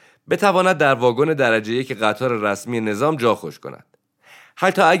کند بتواند در واگن درجه یک قطار رسمی نظام جا خوش کند.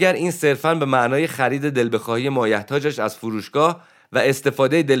 حتی اگر این صرفاً به معنای خرید دلبخواهی مایحتاجش از فروشگاه و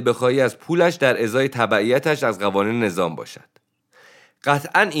استفاده دلبخواهی از پولش در ازای تبعیتش از قوانین نظام باشد.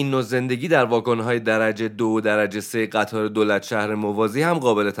 قطعاً این نوع زندگی در واگن‌های درجه 2 و درجه 3 قطار دولت شهر موازی هم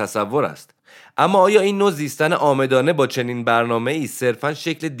قابل تصور است. اما آیا این نوع زیستن آمدانه با چنین برنامه‌ای صرفاً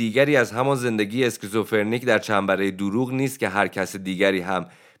شکل دیگری از همان زندگی اسکیزوفرنیک در چنبره دروغ نیست که هر کس دیگری هم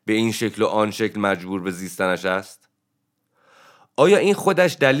به این شکل و آن شکل مجبور به زیستنش است؟ آیا این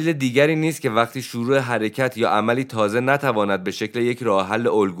خودش دلیل دیگری نیست که وقتی شروع حرکت یا عملی تازه نتواند به شکل یک راه حل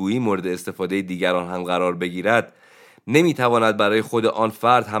الگویی مورد استفاده دیگران هم قرار بگیرد، نمیتواند برای خود آن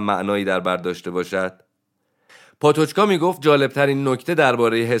فرد هم معنایی در بر داشته باشد؟ پاتوچکا میگفت جالبترین نکته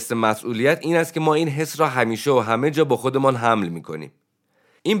درباره حس مسئولیت این است که ما این حس را همیشه و همه جا با خودمان حمل میکنیم.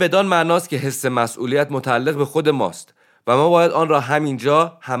 این بدان معناست که حس مسئولیت متعلق به خود ماست و ما باید آن را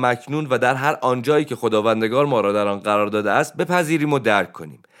همینجا، همکنون و در هر آنجایی که خداوندگار ما را در آن قرار داده است بپذیریم و درک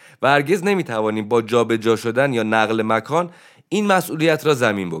کنیم و هرگز نمیتوانیم با جابجا شدن یا نقل مکان این مسئولیت را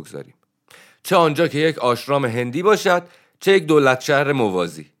زمین بگذاریم. چه آنجا که یک آشرام هندی باشد، چه یک دولت شهر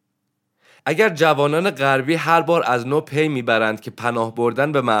موازی. اگر جوانان غربی هر بار از نو پی میبرند که پناه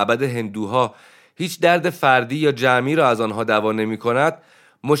بردن به معبد هندوها هیچ درد فردی یا جمعی را از آنها دوا نمی‌کند،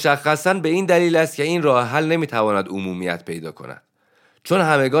 مشخصاً به این دلیل است که این راه حل نمیتواند عمومیت پیدا کند، چون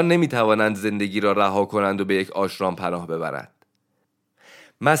همگان نمیتوانند زندگی را رها کنند و به یک آشرام پناه ببرند.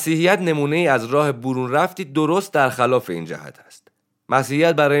 مسیحیت نمونه‌ای از راه برون رفتی درست در خلاف این جهت است.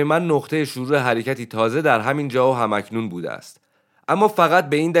 مسیحیت برای من نقطه شروع حرکتی تازه در همین جا و همکنون بوده است، اما فقط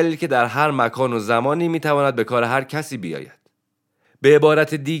به این دلیل که در هر مکان و زمانی میتواند به کار هر کسی بیاید. به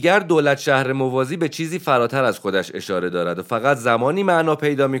عبارت دیگر دولت شهر موازی به چیزی فراتر از خودش اشاره دارد و فقط زمانی معنا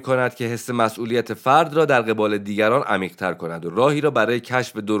پیدا می کند که حس مسئولیت فرد را در قبال دیگران عمیق‌تر کند و راهی را برای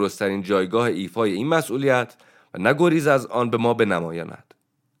کشف درست‌ترین جایگاه ایفای این مسئولیت و نه گریز از آن به ما بنمایاند.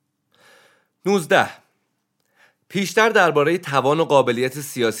 19. پیشتر درباره توان و قابلیت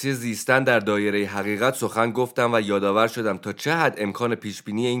سیاسی زیستن در دایره حقیقت سخن گفتم و یادآور شدم تا چه حد امکان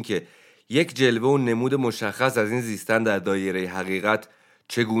پیشبینی این که یک جلوه و نمود مشخص از این زیستن در دایره حقیقت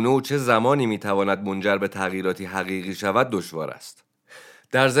چگونه و چه زمانی میتواند منجر به تغییراتی حقیقی شود دشوار است.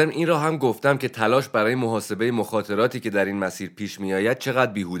 در ضمن این را هم گفتم که تلاش برای محاسبه مخاطراتی که در این مسیر پیش میآید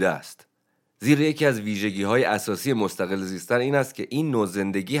چقدر بیهوده است. زیرا یکی از ویژگی‌های اساسی مستقل زیستن این است که این نوع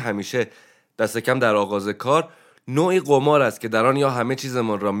زندگی همیشه دست کم در آغاز کار نوعی قمار است که در آن یا همه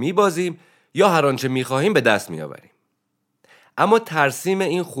چیزمان را میبازیم یا هر آنچه میخواهیم به دست میآوریم. اما ترسیم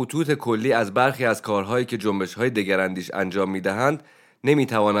این خطوط کلی از برخی از کارهایی که جنبش‌های دگراندیش انجام میدهند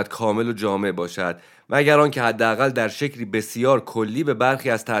نمیتواند کامل و جامع باشد مگر آنکه حداقل در شکلی بسیار کلی به برخی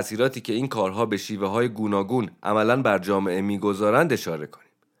از تأثیراتی که این کارها به شیوه‌های گوناگون عملاً بر جامعه میگذارند اشاره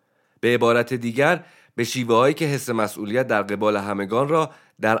کنیم. به عبارت دیگر به شیوه‌هایی که حس مسئولیت در قبال همگان را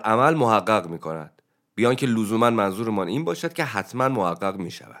در عمل محقق می‌کند، بیان که لزوماً منظورمان این باشد که حتماً محقق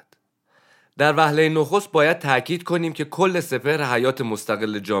می‌شود. در وهله نخست باید تأکید کنیم که کل سپهر حیات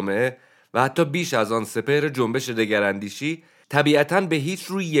مستقل جامعه و حتی بیش از آن سپهر جنبش دگراندیشی طبیعتاً به هیچ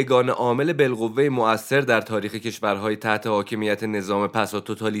روی یگانه عامل بالقوه مؤثر در تاریخ کشورهای تحت حاکمیت نظام پسا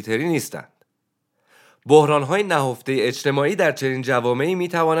توتالیتری نیستند. بحران‌های نهفته اجتماعی در چنین جوامعی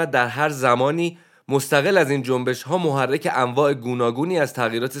می‌تواند در هر زمانی مستقل از این جنبش‌ها محرک انواع گوناگونی از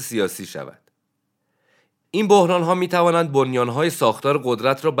تغییرات سیاسی شود. این بحران‌ها می‌توانند بنیان‌های ساختار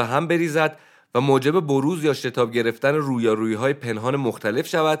قدرت را به هم بریزد و موجب بروز یا شتاب گرفتن رویارویی‌های پنهان مختلف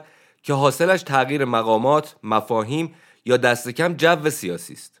شود که حاصلش تغییر مقامات، مفاهیم یا دست کم جو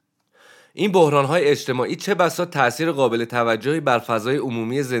سیاسی است. این بحران‌های اجتماعی چه بسا تأثیر قابل توجهی بر فضای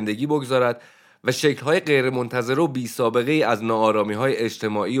عمومی زندگی بگذارد و شکل‌های غیرمنتظره و بی‌سابقه‌ای از ناآرامی‌های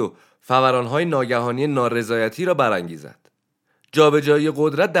اجتماعی و فوران‌های ناگهانی نارضایتی را برانگیزد. جابجایی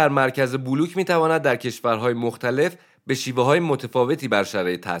قدرت در مرکز بلوک می‌تواند در کشورهای مختلف به شیوه‌های متفاوتی بر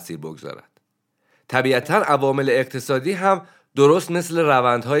شرایط تأثیر بگذارد. طبیعتاً عوامل اقتصادی هم درست مثل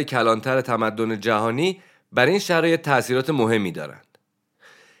روندهای کلانتر تمدن جهانی بر این شرایط تأثیرات مهمی دارند.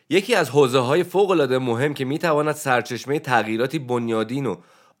 یکی از حوزه‌های فوق‌العاده مهم که می‌تواند سرچشمه تغییراتی بنیادین و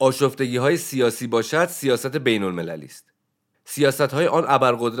آشفتگی‌های سیاسی باشد، سیاست بین‌المللی است. سیاست‌های آن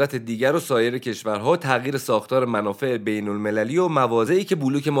ابرقدرت دیگر و سایر کشورها تغییر ساختار منافع بین‌المللی و مواضعی که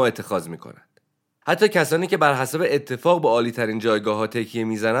بلوک ما اتخاذ می‌کنند. حتی کسانی که بر حسب اتفاق به عالی‌ترین جایگاه‌ها تکیه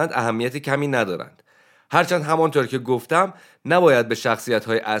می‌زنند اهمیت کمی ندارند. هرچند همانطور که گفتم نباید به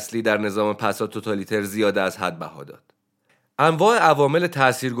شخصیت‌های اصلی در نظام پسا توتالیتر زیاده از حد بها داد. انواع عوامل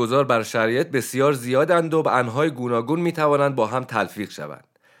تاثیرگذار بر شرایط بسیار زیادند و به انواع گوناگون می‌توانند با هم تلفیق شوند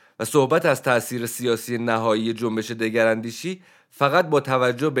و صحبت از تأثیر سیاسی نهایی جنبش دگراندیشی فقط با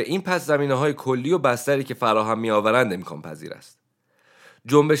توجه به این پس‌زمینه‌های کلی و بستری که فراهم می‌آورند امکان پذیر است.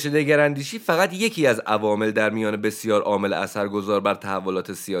 جنبش دگراندیشی فقط یکی از عوامل در میان بسیار عامل اثرگذار بر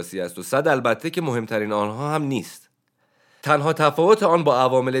تحولات سیاسی است و صد البته که مهمترین آنها هم نیست. تنها تفاوت آن با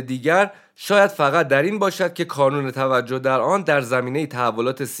عوامل دیگر شاید فقط در این باشد که کانون توجه در آن در زمینه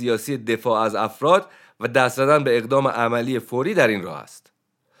تحولات سیاسی دفاع از افراد و دست زدن به اقدام عملی فوری در این راه است.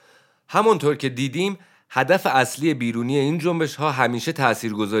 همانطور که دیدیم هدف اصلی بیرونی این جنبش ها همیشه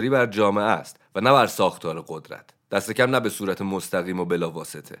تاثیرگذاری بر جامعه است و نه بر ساختار قدرت، دست کم نه به صورت مستقیم و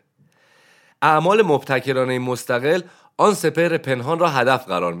بلاواسطه. اعمال مبتکرانه مستقل آن سپهر پنهان را هدف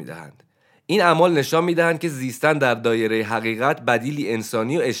قرار می‌دهند. این اعمال نشان می‌دهند که زیستن در دایره حقیقت بدیلی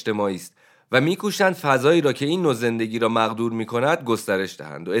انسانی و اجتماعی است و می‌کوشند فضایی را که این نوع زندگی را مقدور می‌کند گسترش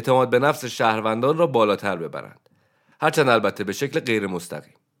دهند و اعتماد به نفس شهروندان را بالاتر ببرند، هرچند البته به شکل غیر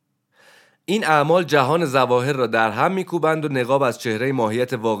مستقیم. این اعمال جهان ظواهر را در هم می‌کوبند و نقاب از چهره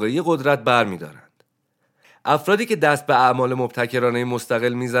ماهیت واقعی قدرت برمی‌دارند. افرادی که دست به اعمال مبتکرانه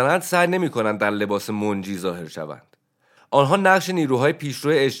مستقل می‌زنند سعی نمی‌کنند در لباس منجی ظاهر شوند. آنها نقش نیروهای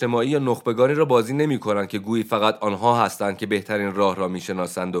پیشرو اجتماعی یا نخبگانی را بازی نمی‌کنند که گویی فقط آنها هستند که بهترین راه را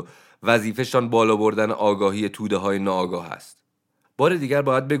می‌شناسند و وظیفه‌شان بالا بردن آگاهی توده‌های ناآگاه است. بار دیگر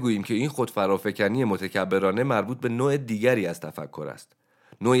باید بگوییم که این خودفرافکنی متکبرانه مربوط به نوع دیگری از تفکر است.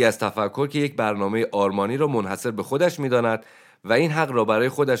 نوعی از تفکر که یک برنامه آرمانی را منحصر به خودش می‌داند و این حق را برای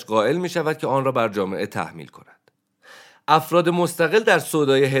خودش قائل می‌شود که آن را بر جامعه تحمیل کند. افراد مستقل در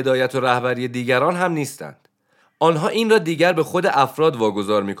سودای هدایت و رهبری دیگران هم نیستند. آنها این را دیگر به خود افراد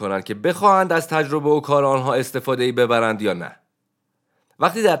واگذار می‌کنند که بخواهند از تجربه و کار آنها استفاده‌ای ببرند یا نه.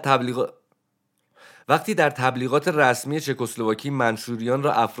 وقتی در تبلیغات رسمی چکسلواکی منشوریان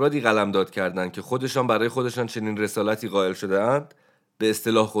را افرادی قلمداد کردند که خودشان برای خودشان چنین رسالتی قائل شده‌اند، به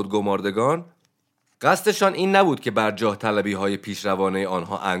اصطلاح خودگماردگان، قصدشان این نبود که بر جاه طلبی‌های پیشروانه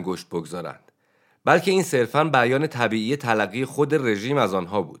آنها انگشت بگذارند، بلکه این صرفاً بیان طبیعی تلقی خود رژیم از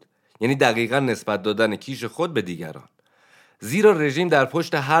آنها بود، یعنی دقیقاً نسبت دادن کیش خود به دیگران. زیرا رژیم در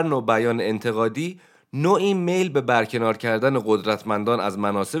پشت هر نوع بیان انتقادی نوعی میل به برکنار کردن قدرتمندان از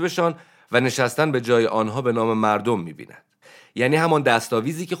مناصبشان و نشستن به جای آنها به نام مردم می‌بیند. یعنی همان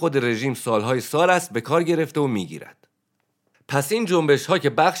دستاویزی که خود رژیم سالهای سال است به کار گرفته و می‌گیرد. پس این جنبش‌ها که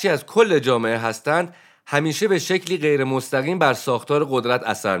بخشی از کل جامعه هستند، همیشه به شکلی غیر مستقیم بر ساختار قدرت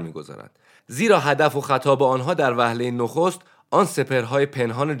اثر می‌گذارند. زیرا هدف و خطاب آنها در وهله نخست آن سپرهای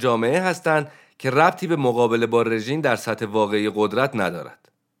پنهان جامعه هستند که ربطی به مقابله با رژیم در سطح واقعی قدرت ندارد.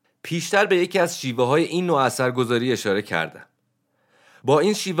 پیشتر به یکی از شیوه‌های این نوع اثرگذاری اشاره کردم. با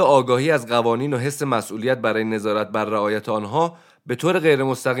این شیوه آگاهی از قوانین و حس مسئولیت برای نظارت بر رعایت آنها به طور غیر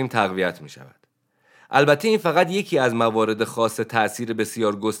مستقیم تقویت می‌شود. البته این فقط یکی از موارد خاص تأثیر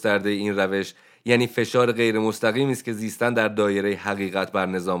بسیار گسترده این روش، یعنی فشار غیر مستقیمی است که زیستن در دایره حقیقت بر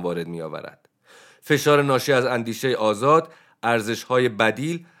نظام وارد می‌آورد. فشار ناشی از اندیشه آزاد، ارزش‌های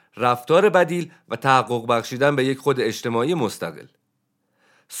بدیل، رفتار بدیل و تحقق بخشیدن به یک خود اجتماعی مستقل.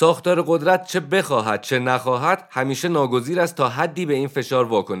 ساختار قدرت چه بخواهد چه نخواهد همیشه ناگزیر است تا حدی به این فشار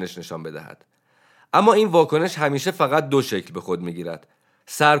واکنش نشان بدهد. اما این واکنش همیشه فقط دو شکل به خود می‌گیرد: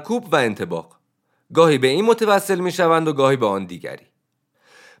 سرکوب و انطباق. گاهی به این متوسل می‌شوند و گاهی به آن دیگری.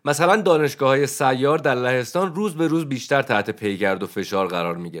 مثلا دانشگاه‌های سیار در لهستان روز به روز بیشتر تحت پیگرد و فشار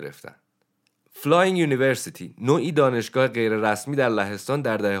قرار می‌گرفتند. فلاینگ یونیورسیتی، نوعی دانشگاه غیر رسمی در لهستان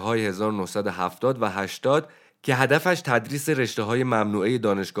در دهه‌های 1970 و 80 که هدفش تدریس رشته‌های ممنوعه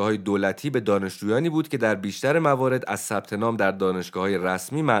دانشگاه‌های دولتی به دانشجویانی بود که در بیشتر موارد از ثبت نام در دانشگاه‌های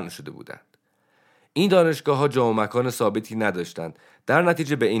رسمی منع شده بودند. این دانشگاه‌ها جا و مکان ثابتی نداشتند، در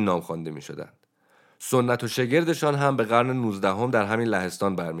نتیجه به این نام خوانده می‌شدند. سنت و شگردشان هم به قرن 19 در همین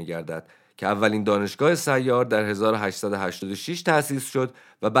لهستان برمیگردد که اولین دانشگاه سیار در 1886 تأسیس شد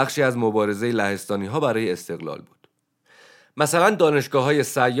و بخشی از مبارزه لهستانی‌ها برای استقلال بود. مثلا دانشگاه‌های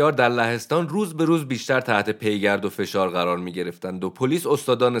سیار در لهستان روز به روز بیشتر تحت پیگرد و فشار قرار می‌گرفتند و پلیس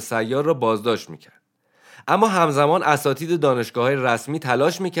استادان سیار را بازداشت می‌کرد. اما همزمان اساتید دانشگاه‌های رسمی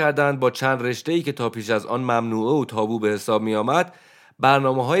تلاش می‌کردند با چند رشته‌ای که تا پیش از آن ممنوعه و تابو به حساب می‌آمد،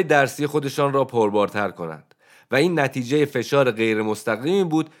 برنامه‌های درسی خودشان را پربارتر کنند و این نتیجه فشار غیر مستقیمی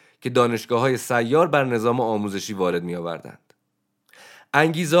بود که دانشگاه‌های سیار بر نظام آموزشی وارد می‌آوردند.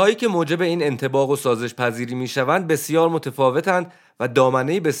 انگیزه‌هایی که موجب این انطباق و سازش پذیری می‌شوند بسیار متفاوتند و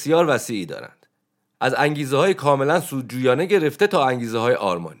دامنه‌ای بسیار وسیعی دارند. از انگیزه‌های کاملاً سودجویانه گرفته تا انگیزه‌های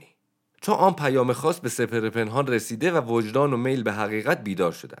آرمانی. چون آن پیام خاص به سپهر پنهان رسیده و وجدان و میل به حقیقت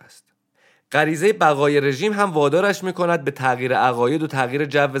بیدار شده است. غریزه بقای رژیم هم وادارش می‌کند به تغییر عقاید و تغییر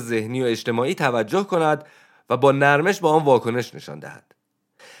جو ذهنی و اجتماعی توجه کند و با نرمش به آن واکنش نشان دهد.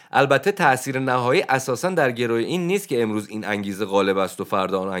 البته تأثیر نهایی اساساً در گروی این نیست که امروز این انگیزه غالب است و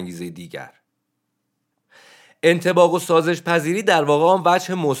فردا آن انگیزه دیگر. انطباق و سازش پذیری در واقع آن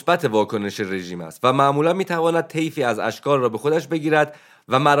وجه مثبت واکنش رژیم است و معمولاً می‌تواند طیفی از اشکال را به خودش بگیرد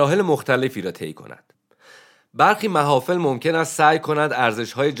و مراحل مختلفی را طی کند. برخی محافل ممکن است سعی کنند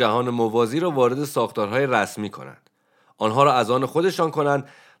ارزش‌های جهان موازی را وارد ساختارهای رسمی کنند. آنها را از آن خودشان کنند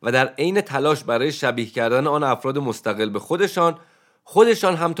و در عین تلاش برای شبیه کردن آن افراد مستقل به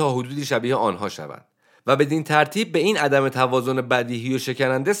خودشان هم تا حدودی شبیه آنها شوند و بدین ترتیب به این عدم توازن بدیهی و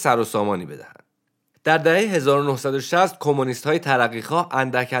شکننده سر و سامانی بدهند. در دهه 1960 کمونیست‌های ترقیخواه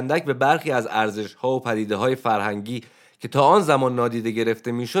اندک اندک به برخی از ارزش‌ها و پدیده‌های فرهنگی که تا آن زمان نادیده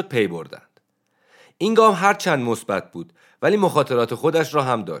گرفته میشد پی بردند. این گام هر چند مثبت بود ولی مخاطرات خودش را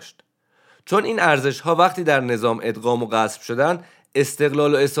هم داشت. چون این ارزش‌ها وقتی در نظام ادغام و غصب شدند،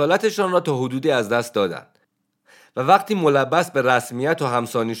 استقلال و اصالتشان را تا حدودی از دست دادند و وقتی ملبس به رسمیت و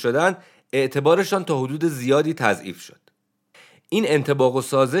همسانی شدند، اعتبارشان تا حدود زیادی تضعیف شد. این انطباق و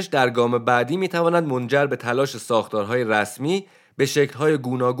سازش در گام بعدی میتواند منجر به تلاش ساختارهای رسمی به شکل‌های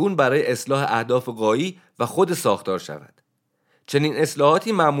گوناگون برای اصلاح اهداف غایی و خود ساختار شود. چنین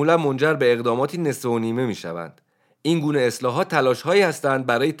اصلاحاتی معمولا منجر به اقداماتی نصف و نیمه میشوند. این گونه اصلاحات تلاش‌هایی هستند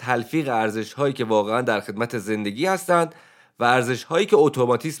برای تلفیق ارزش‌هایی که واقعاً در خدمت زندگی هستند و ارزش‌هایی که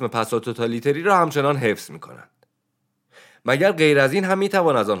اتوماتیسم پسا توتالیتری را همچنان حفظ می‌کنند. مگر غیر از این هم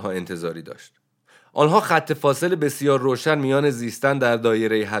میتوان از آنها انتظاری داشت؟ آنها خط فاصله بسیار روشن میان زیستن در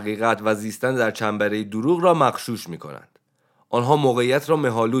دایره حقیقت و زیستن در چنبره دروغ را مغشوش می‌کنند. آنها موقعیت را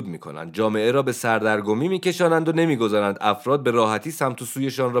مه‌آلود می‌کنند، جامعه را به سردرگمی می‌کشانند و نمی‌گذارند افراد به راحتی سمت و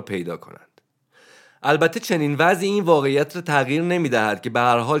سویشان را پیدا کنند. البته چنین وضعی این واقعیت را تغییر نمی‌دهد که به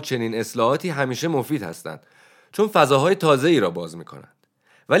هر حال چنین اصلاحاتی همیشه مفید هستند، چون فضاهای تازه‌ای را باز می‌کنند.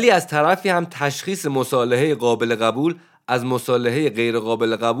 ولی از طرفی هم تشخیص مصالحه قابل قبول از مصالحه غیر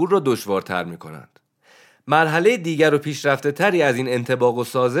قابل قبول را دشوارتر می‌کنند. مرحله دیگر و پیشرفته تری از این انطباق و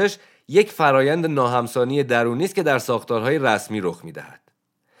سازش یک فرایند ناهمسانی درونی است که در ساختارهای رسمی رخ می‌دهد.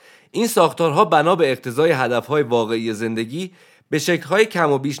 این ساختارها بنا به اقتضای هدف‌های واقعی زندگی به شکل‌های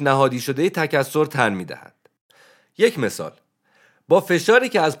کم و بیش نهادی شده تکثر تن می‌دهند. یک مثال: با فشاری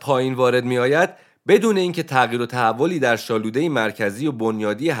که از پایین وارد می‌آید، بدون اینکه تغییر و تحولی در شالوده مرکزی و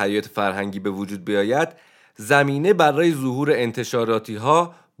بنیادی حیات فرهنگی به وجود بیاید، زمینه برای ظهور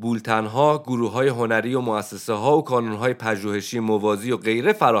انتشاراتی‌ها، بولتن‌ها، گروه‌های هنری و مؤسسه‌ها و کانون‌های پژوهشی موازی و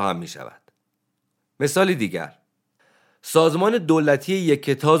غیره فراهم می‌شود. مثال دیگر: سازمان دولتی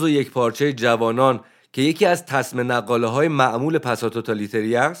یکتاز و یکپارچه جوانان که یکی از تسمه نقاله‌های معمول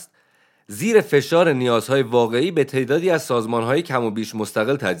پساتوتالیتری است، زیر فشار نیازهای واقعی به تعدادی از سازمان‌های کم و بیش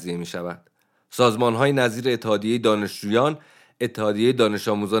مستقل تجزیه می‌شود. سازمان‌های نظیر اتحادیه دانشجویان، اتحادیه دانش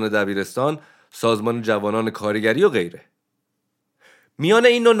آموزان دبیرستان، سازمان جوانان کارگری و غیره. میان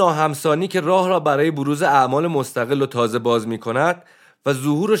این نوع ناهمسانی که راه را برای بروز اعمال مستقل و تازه باز می‌کند و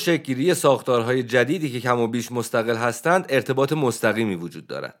ظهور و شکل‌گیری ساختارهای جدیدی که کم و بیش مستقل هستند ارتباط مستقیمی وجود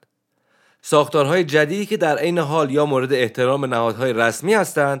دارد. ساختارهای جدیدی که در عین حال یا مورد احترام نهادهای رسمی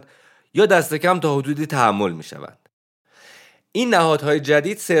هستند یا دست کم تا حدودی تحمل می‌شوند. این نهادهای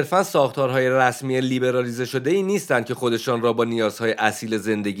جدید صرفاً ساختارهای رسمی لیبرالیزه شده‌ای نیستند که خودشان را با نیازهای اصیل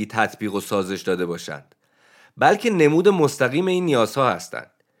زندگی تطبیق و سازش داده باشند، بلکه نمود مستقیم این نیازها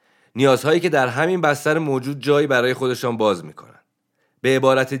هستند. نیازهایی که در همین بستر موجود جایی برای خودشان باز می‌کنند. به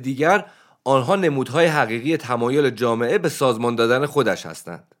عبارت دیگر، آنها نمودهای حقیقی تمایل جامعه به سازمان دادن خودش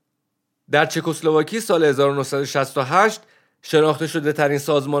هستند. در چکسلواکی سال 1968 شناخته شده ترین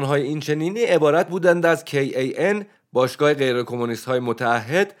سازمان‌های این چنینی عبارت بودند از KAN، باشگاه غیرکمونیست‌های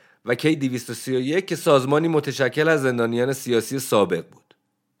متعهد، و K231 که سازمانی متشکل از زندانیان سیاسی سابق بود.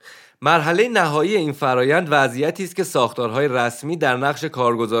 مرحله نهایی این فرایند وضعیتی است که ساختارهای رسمی در نقش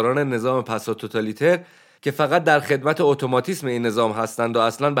کارگزاران نظام پساتوتالیتر که فقط در خدمت اتوماتیسم این نظام هستند و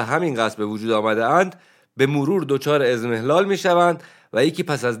اصلاً به همین قصد به وجود آمده اند، به مرور دچار اضمحلال می‌شوند و یکی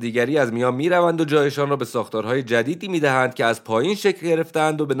پس از دیگری از میان می‌روند و جایشان را به ساختارهای جدیدی می‌دهند که از پایین شکل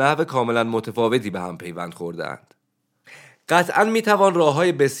گرفته‌اند و به نحو کاملاً متفاوتی به هم پیوند خورده‌اند. قطعاً می‌توان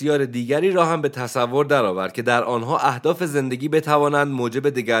راه‌های بسیار دیگری را هم به تصور درآورد که در آنها اهداف زندگی بتوانند موجب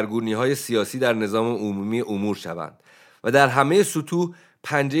دگرگونی‌های سیاسی در نظام عمومی امور شوند و در همه سطوح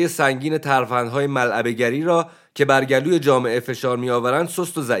پنجه سنگین ترفندهای ملعبه‌گری را که بر گلوی جامعه فشار می‌آورند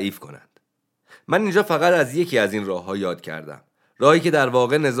سست و ضعیف کنند. من اینجا فقط از یکی از این راه‌ها یاد کردم، راهی که در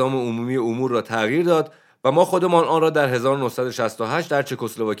واقع نظام عمومی امور را تغییر داد و ما خودمان آن را در 1968 در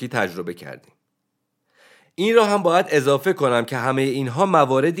چکسلواکی تجربه کردیم. این را هم باید اضافه کنم که همه اینها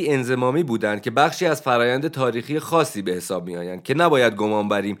مواردی انضمامی بودند که بخشی از فرایند تاریخی خاصی به حساب می‌آیند که نباید گمان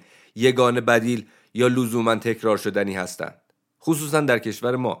بریم یگانه بدیل یا لزوماً تکرار شدنی هستند، خصوصاً در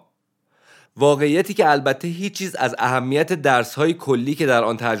کشور ما. واقعیتی که البته هیچ چیز از اهمیت درس‌های کلی که در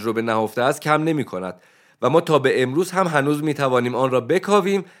آن تجربه نهفته است کم نمی‌کند و ما تا به امروز هم هنوز می‌توانیم آن را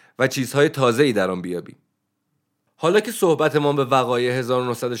بکاویم و چیزهای تازه‌ای در آن بیابیم. حالا که صحبتمان به وقایع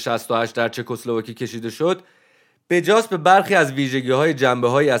 1968 در چکسلواکی کشیده شد، بجاست به برخی از ویژگی‌های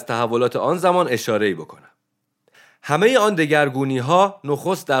جنبه‌هایی از تحولات آن زمان اشاره‌ای بکنم. همه آن دگرگونی‌ها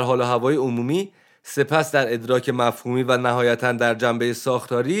نخست در حال و هوای عمومی، سپس در ادراک مفهومی و نهایتاً در جنبه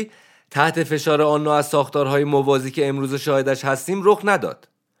ساختاری تحت فشار آن نوع از ساختارهای موازی که امروز شاهدش هستیم رخ نداد.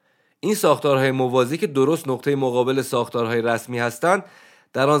 این ساختارهای موازی که درست نقطه مقابل ساختارهای رسمی هستند،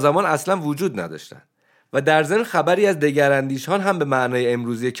 در آن زمان اصلاً وجود نداشتند و در ضمن خبری از دگراندیشان هم به معنای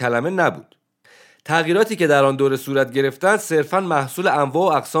امروزی کلمه نبود. تغییراتی که در آن دوره صورت گرفتند صرفاً محصول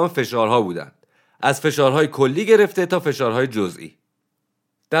انواع و اقسام فشارها بودند، از فشارهای کلی گرفته تا فشارهای جزئی.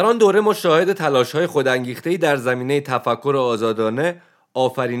 در آن دوره ما شاهد تلاش‌های خودانگیخته‌ای در زمینه تفکر آزادانه،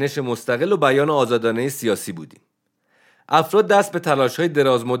 آفرینش مستقل و بیان آزادانه سیاسی بودیم. افراد دست به تلاش‌های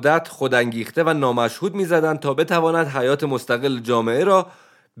درازمدت، خودانگیخته و نامشهود می‌زدند تا بتوانند حیات مستقل جامعه را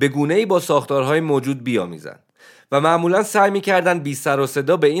به گونه‌ای با ساختارهای موجود بیامیزند و معمولاً سعی می‌کردند بی سر و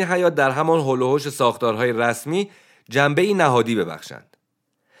صدا به این حیات در همان هول و هوش ساختارهای رسمی جنبه‌ای نهادی ببخشند.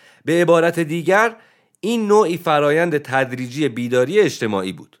 به عبارت دیگر، این نوعی فرایند تدریجی بیداری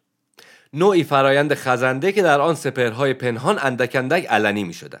اجتماعی بود. نوعی فرایند خزنده که در آن سپهرهای پنهان اندک اندک علنی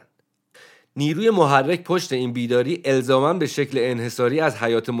می‌شدند. نیروی محرک پشت این بیداری الزاماً به شکل انحصاری از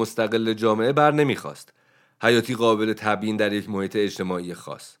حیات مستقل جامعه بر نمی‌خاست، حیاتی قابل تبیین در یک محیط اجتماعی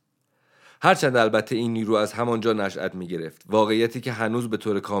خاص. هرچند البته این نیرو از همانجا نشأت می‌گرفت، واقعیتی که هنوز به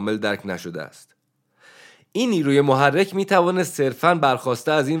طور کامل درک نشده است. این نیروی محرک می‌تواند صرفاً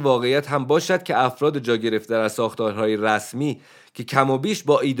برخواسته از این واقعیت هم باشد که افراد جا گرفته در ساختارهای رسمی که کم و بیش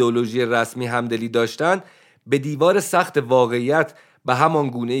با ایدئولوژی رسمی همدلی داشتند، به دیوار سخت واقعیت به همان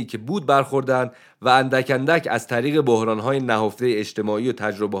گونه‌ای که بود برخوردند و اندک اندک از طریق بحران‌های نهفته اجتماعی و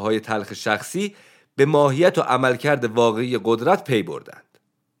تجربه‌های تلخ شخصی به ماهیت و عملکرد واقعی قدرت پی بردند.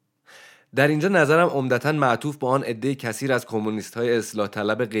 در اینجا نظرم عمدتاً معطوف به آن عده کثیر از کمونیست‌های اصلاح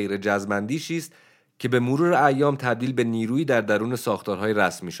طلب غیر جزمندیشی است که به مرور ایام تبدیل به نیرویی در درون ساختارهای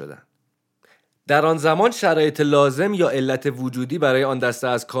رسمی شدند. در آن زمان شرایط لازم یا علت وجودی برای آن دسته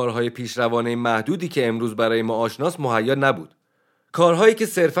از کارهای پیشروانه محدودی که امروز برای ما آشناست مهیا نبود. کارهایی که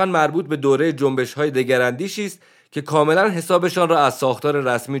صرفاً مربوط به دوره جنبش‌های دگراندیشی است که کاملاً حسابشان را از ساختار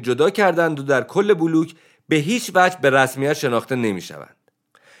رسمی جدا کردند و در کل بلوک به هیچ وجه به رسمیت شناخته نمی‌شوند.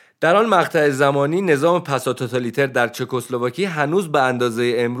 در آن مقطع زمانی نظام پساتوتالیتر در چکسلواکی هنوز به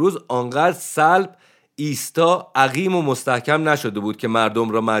اندازه امروز آنقدر سلب، ایستا، عقیم و مستحکم نشده بود که مردم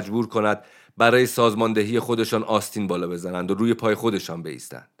را مجبور کند برای سازماندهی خودشان آستین بالا بزنند و روی پای خودشان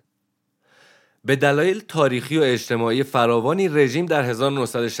بایستند. به دلایل تاریخی و اجتماعی فراوانی رژیم در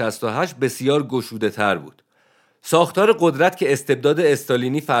 1968 بسیار گشوده تر بود. ساختار قدرت که استبداد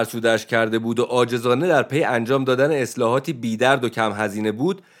استالینی فرسوده‌اش کرده بود و عاجزانه در پی انجام دادن اصلاحاتی بی‌درد و کم هزینه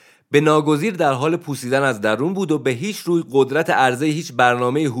بود، به ناگزیر در حال پوسیدن از درون بود و به هیچ روی قدرت عرضه هیچ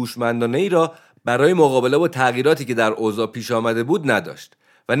برنامه هوشمندانه‌ای را برای مقابله با تغییراتی که در اوضاع پیش آمده بود نداشت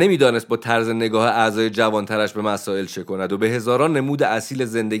و نمیدانست با طرز نگاه اعضای جوانترش به مسائل چه کند و به هزاران نمود اصیل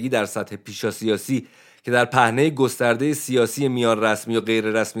زندگی در سطح پیشا سیاسی که در پهنه گسترده سیاسی میان رسمی و غیر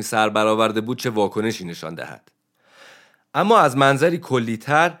رسمی سر برآورده بود چه واکنشی نشان دهد. اما از منظری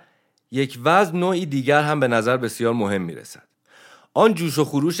کلی‌تر یک وضع نوعی دیگر هم به نظر بسیار مهم می‌رسد. آن جوش و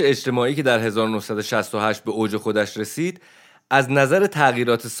خروش اجتماعی که در 1968 به اوج خودش رسید، از نظر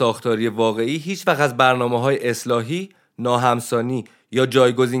تغییرات ساختاری واقعی هیچ وقت از برنامه‌های اصلاحی، ناهمسانی یا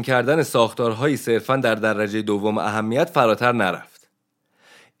جایگزین کردن ساختارهایی صرفاً در درجه دوم اهمیت فراتر نرفت.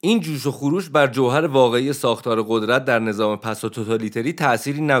 این جوش و خروش بر جوهر واقعی ساختار قدرت در نظام پساتوتالیتری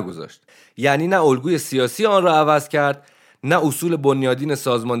تأثیری نگذاشت. یعنی نه الگوی سیاسی آن را عوض کرد، نه اصول بنیادین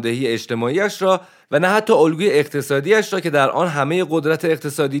سازماندهی اجتماعیش را و نه حتی الگوی اقتصادیش را که در آن همه قدرت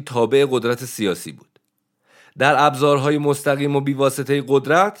اقتصادی تابع قدرت سیاسی بود. در ابزارهای مستقیم و بیواسطه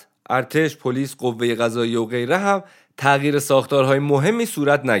قدرت، ارتش، پلیس، قوه قضاییه و غیره هم تغییر ساختارهای مهمی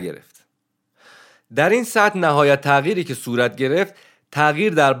صورت نگرفت. در این سطح نهایت تغییری که صورت گرفت،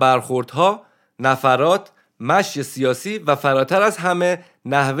 تغییر در برخوردها، نفرات، مشی سیاسی و فراتر از همه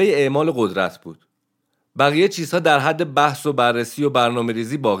نحوه اعمال قدرت بود. بقیه چیزها در حد بحث و بررسی و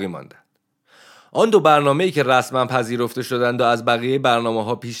برنامه‌ریزی باقی ماندند. آن دو برنامه‌ای که رسما پذیرفته شدند و از بقیه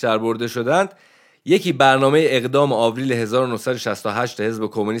برنامه‌ها پیشتر برده شدند، یکی برنامه اقدام آوریل 1968 حزب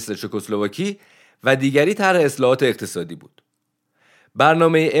کمونیست چکسلواکی و دیگری طرح اصلاحات اقتصادی بود.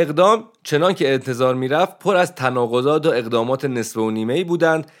 برنامه اقدام چنان که انتظار می‌رفت پر از تناقضات و اقدامات نصف و نیمه‌ای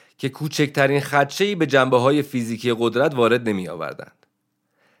بودند که کوچکترین خدشه‌ای به جنبه‌های فیزیکی قدرت وارد نمی‌آوردند.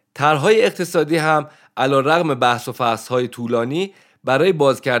 طرح‌های اقتصادی هم علی‌رغم بحث و فحص‌های طولانی برای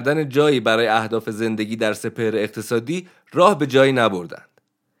باز کردن جایی برای اهداف زندگی در سپهر اقتصادی راه به جایی نبردند.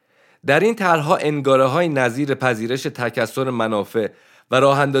 در این طرح‌ها انگاره‌های نظیر پذیرش تکثر منافع و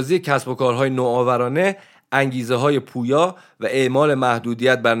راه‌اندازی کسب و کارهای نوآورانه، انگیزه‌های پویا و اعمال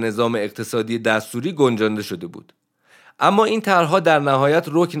محدودیت بر نظام اقتصادی دستوری گنجانده شده بود. اما این طرح‌ها در نهایت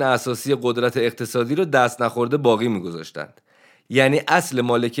رکن اساسی قدرت اقتصادی را دست نخورده باقی می‌گذاشتند. یعنی اصل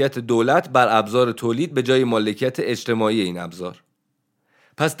مالکیت دولت بر ابزار تولید به جای مالکیت اجتماعی این ابزار.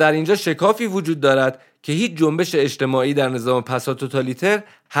 پس در اینجا شکافی وجود دارد که هیچ جنبش اجتماعی در نظام پساتوتالیتر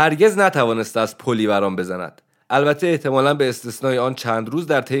هرگز نتوانسته از پلی وران بزند. البته احتمالاً به استثنای آن چند روز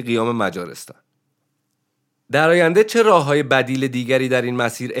در طی قیام مجارستان. در آینده چه راه‌های بدیل دیگری در این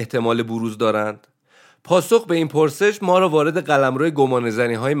مسیر احتمال بروز دارند؟ پاسخ به این پرسش ما را وارد قلمرو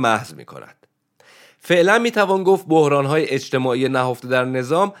گمانه‌زنی‌های محض می‌کند. فعلا میتوان گفت بحران‌های اجتماعی نهفته در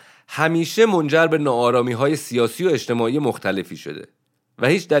نظام همیشه منجر به ناآرامی‌های سیاسی و اجتماعی مختلفی شده و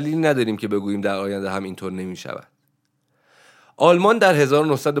هیچ دلیلی نداریم که بگوییم در آینده هم اینطور نمی‌شود. آلمان در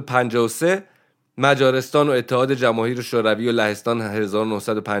 1953، مجارستان و اتحاد جماهیر شوروی و لهستان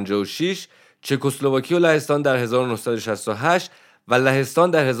 1956، چکسلواکی و لهستان در 1968 و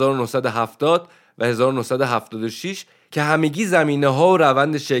لهستان در 1970 و 1976 که همگی زمینه‌ها و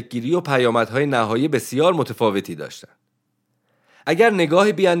روند شکل‌گیری و پیامدهای نهایی بسیار متفاوتی داشتند. اگر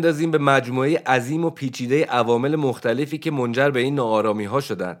نگاهی بیاندازیم به مجموعه عظیم و پیچیده عوامل مختلفی که منجر به این ناآرامی‌ها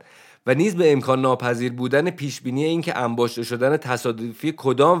شدند و نیز به امکان ناپذیر بودن پیشبینی اینکه انباشته شدن تصادفی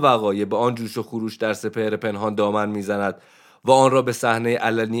کدام وقایع به آن جوش و خروش در سپهر پنهان دامن میزند و آن را به صحنه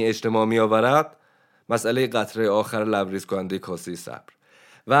علنی اجتماع می‌آورد، مسئله قطره آخر لبریز کننده کاسه صبر.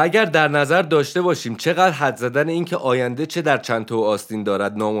 و اگر در نظر داشته باشیم چقدر حد زدن این که آینده چه در چند تو آستین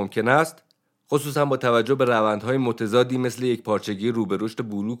دارد ناممکن است، خصوصا با توجه به روندهای متضادی مثل یک پارچگی روبرشت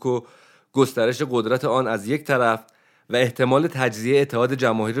بلوک و گسترش قدرت آن از یک طرف و احتمال تجزیه اتحاد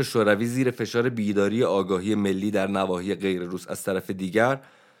جماهیر شوروی زیر فشار بیداری آگاهی ملی در نواحی غیر روس از طرف دیگر،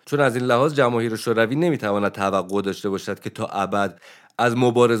 چون از این لحاظ جماهیر شوروی نمیتواند توقع داشته باشد که تا ابد از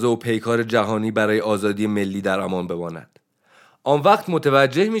مبارزه و پیکار جهانی برای آزادی ملی در امان بماند. آن وقت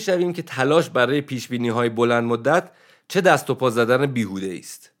متوجه میشویم که تلاش برای پیشبینی‌های بلند مدت چه دست و پا زدن بیهوده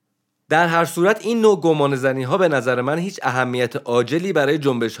است. در هر صورت این نوع گمانه‌زنی‌ها به نظر من هیچ اهمیت عاجلی برای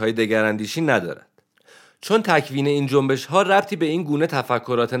جنبش‌های دگراندیشی ندارد، چون تکوین این جنبش‌ها ربطی به این گونه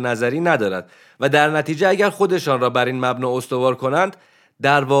تفکرات نظری ندارد و در نتیجه اگر خودشان را بر این مبنا استوار کنند،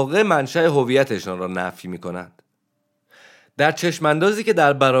 در واقع منشأ هویتشان را نفی می‌کنند. در چشماندازی که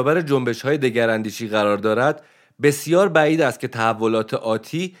در برابر جنبش‌های دگراندیشی قرار دارد، بسیار بعید است که تحولات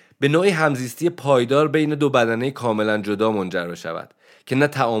آتی به نوعی همزیستی پایدار بین دو بدنه کاملا جدا منجر بشود که نه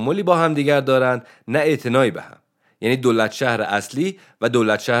تعاملی با هم دیگر دارند نه اعتنایی به هم، یعنی دولت شهر اصلی و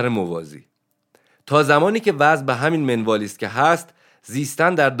دولت شهر موازی. تا زمانی که وضع به همین منوالی است که هست،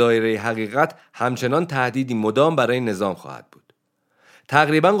 زیستن در دایره حقیقت همچنان تهدیدی مدام برای نظام خواهد بود.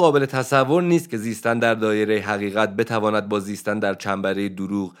 تقریبا قابل تصور نیست که زیستن در دایره حقیقت بتواند با زیستن در چنبره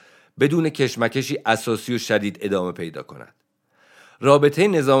دروغ بدون کشمکشی اساسی و شدید ادامه پیدا کند. رابطه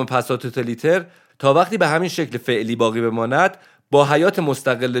نظام پساتوتالیتر تا وقتی به همین شکل فعلی باقی بماند، با حیات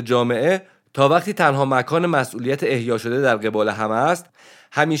مستقل جامعه تا وقتی تنها مکان مسئولیت احیا شده در قبال همه است،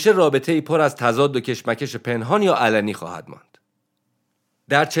 همیشه رابطه‌ای پر از تضاد و کشمکش پنهان یا علنی خواهد ماند.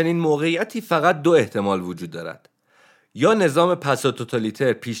 در چنین موقعیتی فقط دو احتمال وجود دارد: یا نظام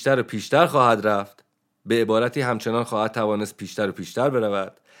پساتوتالیتر پیشتر و پیشتر خواهد رفت، به عبارتی همچنان خواهد توانست پیشتر و پیشتر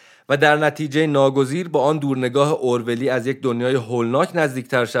برود و در نتیجه ناگزیر با آن دورنگاه اورولی از یک دنیای هولناک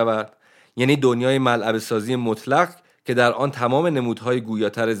نزدیکتر شود، یعنی دنیای ملعب سازی مطلق که در آن تمام نمودهای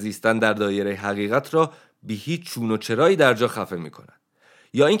گویاتر زیستن در دایره حقیقت را بی هیچ چون و چرایی در جا خفه می کند.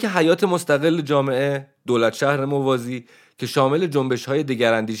 یا اینکه حیات مستقل جامعه، دولت شهر موازی که شامل جنبش‌های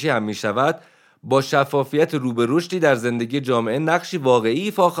دگراندیشی هم می شود، با شفافیت روبرشتی در زندگی جامعه نقشی واقعی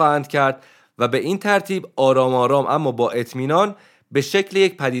ایفا خواهند کرد و به این ترتیب آرام آرام اما با اطمینان به شکل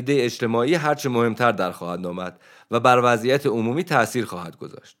یک پدیده اجتماعی هرچه مهمتر در خواهد آمد و بر وضعیت عمومی تأثیر خواهد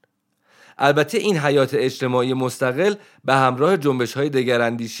گذاشت. البته این حیات اجتماعی مستقل به همراه جنبش‌های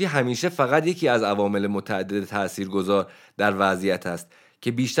دگراندیشی همیشه فقط یکی از عوامل متعدد تأثیرگذار در وضعیت است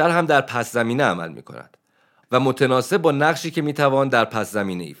که بیشتر هم در پس زمینه عمل می‌کند و متناسب با نقشی که می‌توان در پس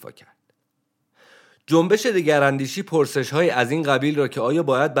زمینه ایفا کرد. جنبش دگراندیشی پرسش‌های از این قبیل را که آیا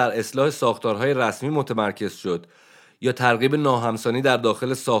باید بر اصلاح ساختارهای رسمی متمرکز شد یا ترغیب ناهمسانی در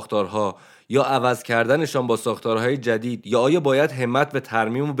داخل ساختارها یا عوض کردنشان با ساختارهای جدید، یا آیا باید همت به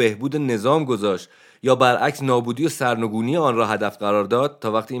ترمیم و بهبود نظام گذاشت یا برعکس نابودی و سرنگونی آن را هدف قرار داد،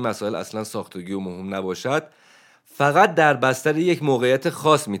 تا وقتی این مسائل اصلا ساختگی و مهم نباشد، فقط در بستر یک موقعیت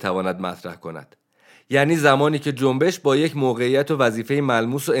خاص میتواند مطرح کند، یعنی زمانی که جنبش با یک موقعیت و وظیفه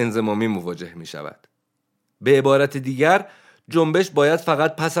ملموس و انضمامی مواجه می شود. به عبارت دیگر، جنبش باید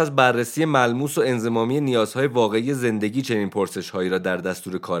فقط پس از بررسی ملموس و انضمامی نیازهای واقعی زندگی چنین پرسش‌هایی را در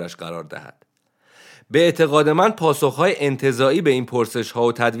دستور کارش قرار دهد. به اعتقاد من پاسخ‌های انتزاعی به این پرسش‌ها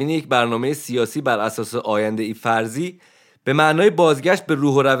و تدوین یک برنامه سیاسی بر اساس آینده‌ای فرضی به معنای بازگشت به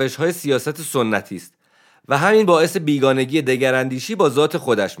روح و روش‌های سیاست سنتی است و همین باعث بیگانگی دگراندیشی با ذات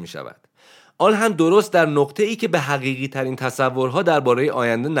خودش می‌شود. آن هم درست در نقطه‌ای که به حقیقی‌ترین تصورها درباره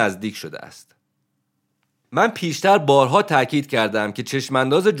آینده نزدیک شده است. من پیشتر بارها تاکید کردم که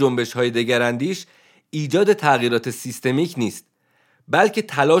چشمانداز جنبش‌های دگراندیش ایجاد تغییرات سیستمیک نیست، بلکه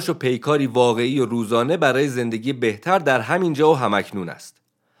تلاش و پیکاری واقعی و روزانه برای زندگی بهتر در همین جا و همکنون است.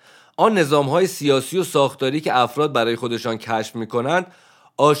 آن نظام‌های سیاسی و ساختاری که افراد برای خودشان کشف می‌کنند،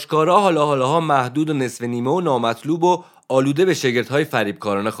 آشکارا حالاها محدود و نصف نیمه و نامطلوب و آلوده به شگفت‌های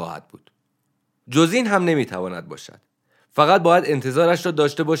فریبکارانه خواهد بود. جز این هم نمی‌تواند باشد. فقط باید انتظارش را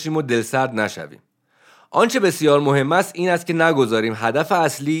داشته باشیم و دلسرد نشویم. آنچه بسیار مهم است این است که نگذاریم هدف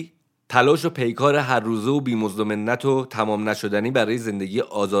اصلی، تلاش و پیکار هر روزه و بی‌مزد و منت و تمام نشدنی برای زندگی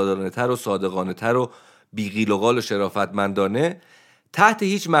آزادانه‌تر و صادقانه‌تر و بی‌قیل و قال و شرافتمندانه تحت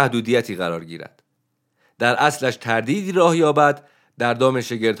هیچ محدودیتی قرار گیرد. در اصلش تردیدی راه یابد، در دام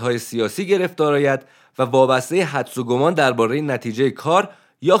شگردهای سیاسی گرفتار آید و وابسته حدس و گمان درباره نتیجه کار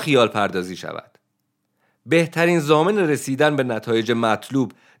یا خیال پردازی شود. بهترین ضامن رسیدن به نتایج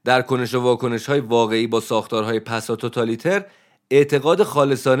مطلوب در کنش و واکنش‌های واقعی با ساختارهای پساتوتالیتر اعتقاد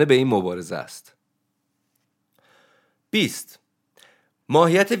خالصانه به این مبارزه است. 20.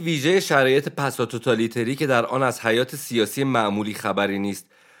 ماهیت ویژه شرایط پساتوتالیتری که در آن از حیات سیاسی معمولی خبری نیست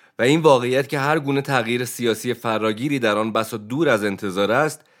و این واقعیت که هر گونه تغییر سیاسی فراگیری در آن بسا دور از انتظار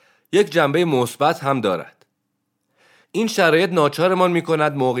است، یک جنبه مثبت هم دارد. این شرایط ناچارمان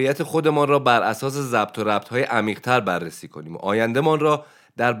می‌کند موقعیت خودمان را بر اساس ضبط و ربط‌های عمیق‌تر بررسی کنیم و آینده‌مان را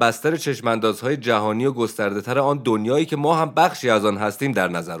در بستر چشم‌اندازهای جهانی و گسترده‌تر آن دنیایی که ما هم بخشی از آن هستیم در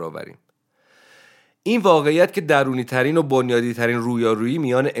نظر آوریم. این واقعیت که درونی‌ترین و بنیادی‌ترین رویارویی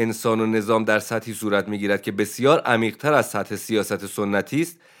میان انسان و نظام در سطحی صورت می‌گیرد که بسیار عمیق‌تر از سطح سیاست سنتی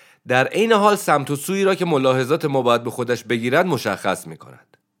است، در عین حال سمت و سویی را که ملاحظات ما باید به خودش بگیرد مشخص می‌کند.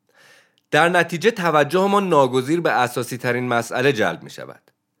 در نتیجه توجه ما ناگزیر به اساسی ترین مسئله جلب می‌شود.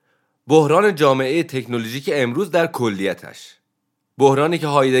 بحران جامعه تکنولوژیک امروز در کلیتش. بحرانی که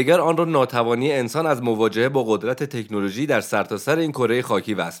هایدگر آن را ناتوانی انسان از مواجهه با قدرت تکنولوژی در سرتاسر این کره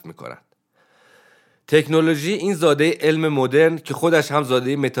خاکی وصف می‌کند. تکنولوژی، این زاده علم مدرن که خودش هم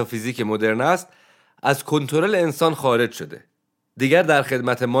زاده متافیزیک مدرن است، از کنترل انسان خارج شده. دیگر در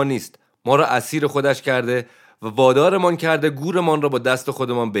خدمت ما نیست. ما را اسیر خودش کرده و وادارمان کرده گورمان را با دست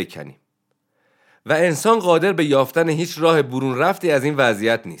خودمان بکنیم. و انسان قادر به یافتن هیچ راه برون رفتی از این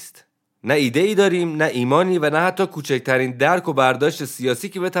وضعیت نیست. نه ایده ای داریم، نه ایمانی و نه حتی کوچکترین درک و برداشت سیاسی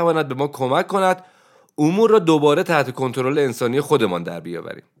که بتواند به ما کمک کند امور را دوباره تحت کنترل انسانی خودمان در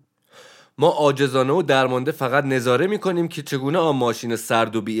بیاوریم. ما عاجزانه و درمانده فقط نظاره می‌کنیم که چگونه آن ماشین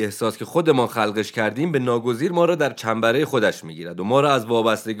سرد و بی احساس که خودمان خلقش کردیم به ناگزیر ما را در چنبره خودش می‌گیرد و ما را از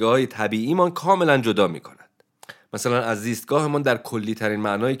وابستگی‌های طبیعیمان کاملا جدا می‌کند. مثلا از زیستگاهمان در کلی ترین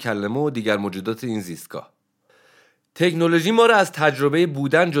معنای کلمه و دیگر موجودات این زیستگاه. تکنولوژی ما را از تجربه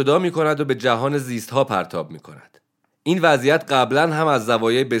بودن جدا می‌کند و به جهان زیست‌ها پرتاب می‌کند. این وضعیت قبلا هم از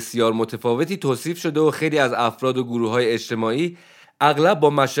زوایای بسیار متفاوتی توصیف شده و خیلی از افراد و گروه‌های اجتماعی اغلب با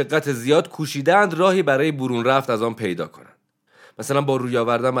مشقت زیاد کوشیدند راهی برای برون رفت از آن پیدا کنند. مثلا با روی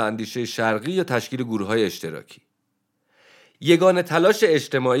آوردن به اندیشه شرقی یا تشکیل گروه‌های اشتراکی. یگانه تلاش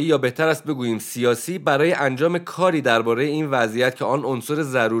اجتماعی یا بهتر است بگوییم سیاسی برای انجام کاری درباره این وضعیت که آن عنصر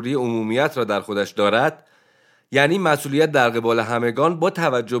ضروری عمومیت را در خودش دارد، یعنی مسئولیت در قبال همگان با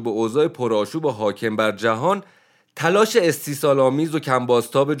توجه به اوضاع پرآشوب و حاکم بر جهان، تلاش استیصال‌آمیز و کم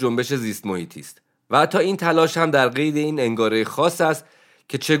بازتاب جنبش زیست محیطی است. و حتی این تلاش هم در قید این انگاره خاص است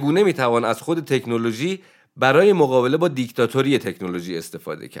که چگونه میتوان از خود تکنولوژی برای مقابله با دیکتاتوری تکنولوژی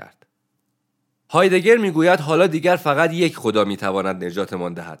استفاده کرد. هایدگر میگوید حالا دیگر فقط یک خدا میتواند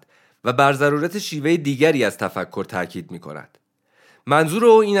نجاتمان دهد و بر ضرورت شیوه دیگری از تفکر تاکید میکند. منظور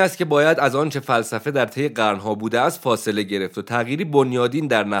او این است که باید از آنچه فلسفه در طی قرنها بوده است فاصله گرفت و تغییری بنیادین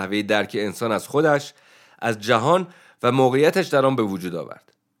در نحوه درک انسان از خودش، از جهان و موقعیتش در آن به وجود آورد.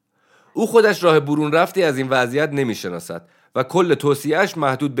 او خودش راه برون رفتی از این وضعیت نمی‌شناسد و کل توصیه‌اش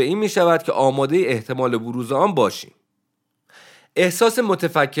محدود به این می‌شود که آماده احتمال بروز آن باشیم. احساس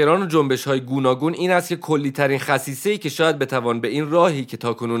متفکران و جنبش‌های گوناگون این است که کلی‌ترین خصیصه‌ای که شاید بتوان به این راهی که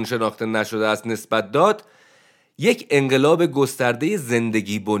تاکنون شناخته نشده است نسبت داد، یک انقلاب گسترده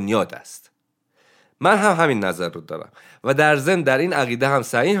زندگی بنیاد است. من هم همین نظر رو دارم و در ضمن در این عقیده هم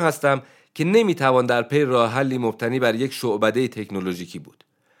صحیح هستم که نمی‌توان در پی راه حلی مبتنی بر یک شعبده تکنولوژیکی بود.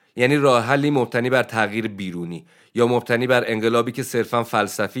 یعنی راه حلی مبتنی بر تغییر بیرونی یا مبتنی بر انقلابی که صرفاً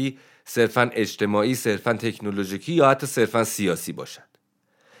فلسفی، صرفاً اجتماعی، صرفاً تکنولوژیکی یا حتی صرفاً سیاسی باشد.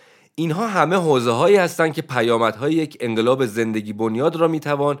 اینها همه حوزه‌هایی هستند که پیامدهای یک انقلاب زندگی بنیاد را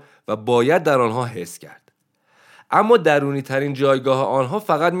میتوان و باید در آنها حس کرد. اما درونی ترین جایگاه آنها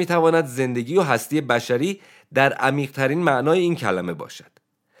فقط میتواند زندگی و هستی بشری در عمیق ترین معنای این کلمه باشد.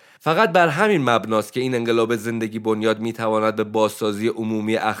 فقط بر همین مبناست که این انقلاب زندگی بنیاد میتواند به بازسازی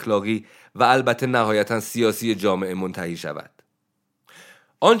عمومی اخلاقی و البته نهایتاً سیاسی جامعه منتهی شود.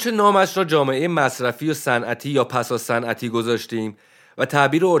 آنچه نامش را جامعه مصرفی و صنعتی یا پسا صنعتی گذاشتیم و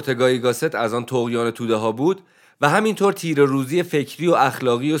تعبیر اورتگا y گاست از آن طغیان توده ها بود و همینطور تیره‌روزی فکری و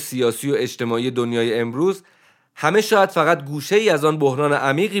اخلاقی و سیاسی و اجتماعی دنیای امروز، همه شاید فقط گوشه‌ای از آن بحران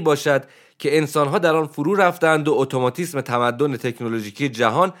عمیقی باشد که انسان‌ها در آن فرو رفتند و اتوماتیسم تمدن تکنولوژیکی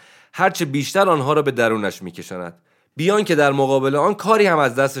جهان هرچه بیشتر آنها را به درونش می‌کشاند، بیان که در مقابل آن کاری هم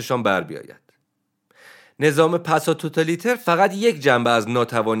از دستشان بر بیاید. نظام پسا توتالیتر فقط یک جنبه از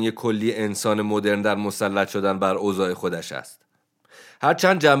ناتوانی کلی انسان مدرن در مسلط شدن بر اوضاع خودش است.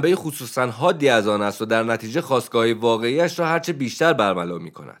 هرچند جنبه خصوصاً حادی از آن است و در نتیجه خاستگاه واقعیش را هرچه بیشتر برملا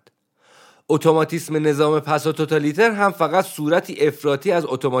می‌کند. اتوماتیسم نظام پسا توتالیتر هم فقط صورتی افراطی از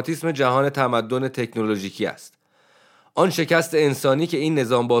اتوماتیسم جهان تمدن تکنولوژیکی است. آن شکست انسانی که این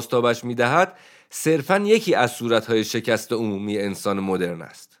نظام بازتابش می‌دهد صرفاً یکی از صورت‌های شکست عمومی انسان مدرن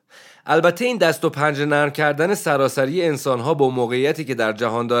است. البته این دست و پنجه نرم کردن سراسری انسان‌ها با موقعیتی که در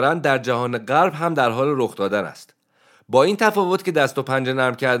جهان دارند در جهان غرب هم در حال رخ دادن است. با این تفاوت که دست و پنجه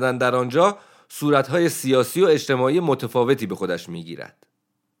نرم کردن در آنجا صورت‌های سیاسی و اجتماعی متفاوتی به خودش می‌گیرد.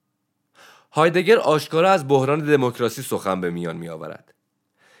 هایدگر آشکارا از بحران دموکراسی سخن به میان می‌آورد.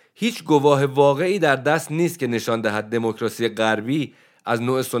 هیچ گواه واقعی در دست نیست که نشان دهد دموکراسی غربی از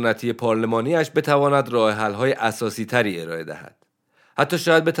نوع سنتی پارلمانیش بتواند راه حل‌های اساسی تری ارائه دهد. حتی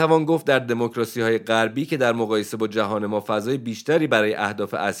شاید بتوان گفت در دموکراسی‌های غربی که در مقایسه با جهان ما فضای بیشتری برای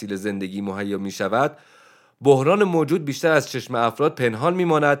اهداف اصیل زندگی مهیا می‌شود، بحران موجود بیشتر از چشم افراد پنهان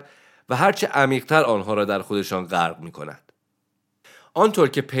می‌ماند و هرچه عمیق‌تر آنها را در خودشان غرق می‌کند. آنطور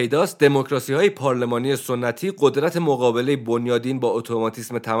که پیداست دموکراسی‌های پارلمانی سنتی قدرت مقابله بنیادین با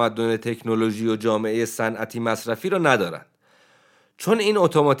اتوماتیسم تمدن تکنولوژی و جامعه صنعتی مصرفی را ندارند، چون این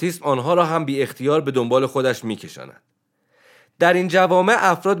اتوماتیسم آنها را هم بی اختیار به دنبال خودش می‌کشاند. در این جوامع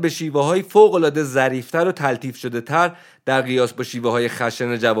افراد به شیوه‌های فوق‌العاده ظریف‌تر و تلطیف شده‌تر در قیاس با شیوه‌های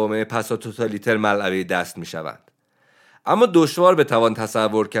خشن جوامع پسا توتالیتر ملعبه دست می‌شوند. اما دشوار بتوان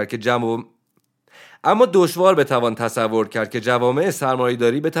تصور کرد که جوامع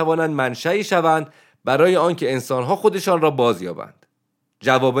سرمایه‌داری بتوانند منشأی شوند برای آنکه انسان‌ها خودشان را بازیابند.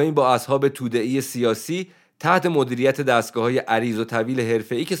 جوامعی با اصحاب توده‌ای سیاسی تحت مدیریت دستگاه‌های عریض و طویل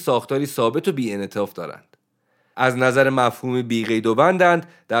حرفه‌ای که ساختاری ثابت و بی‌انعطاف دارند. از نظر مفهومی بی‌قید و بندند،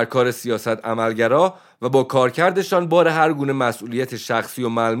 در کار سیاست عملگرا و با کارکردشان بار هر گونه مسئولیت شخصی و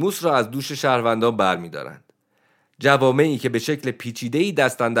ملموس را از دوش شهروندان برمی‌دارند. جوامعی که به شکل پیچیده‌ای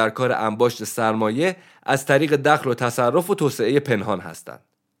دستند در کار انباشت سرمایه از طریق دخل و تصرف و توسعه پنهان هستند.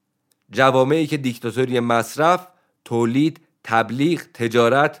 جوامعی که دیکتاتوری مصرف، تولید، تبلیغ،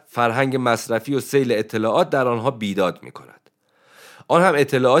 تجارت، فرهنگ مصرفی و سیل اطلاعات در آنها بیداد می‌کند. آن هم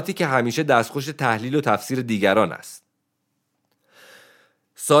اطلاعاتی که همیشه دستخوش تحلیل و تفسیر دیگران است.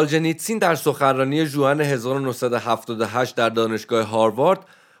 سالجنیتسین در سخنرانی ژوئن 1978 در دانشگاه هاروارد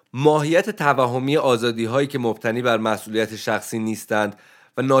ماهیت توهمی آزادی‌هایی که مبتنی بر مسئولیت شخصی نیستند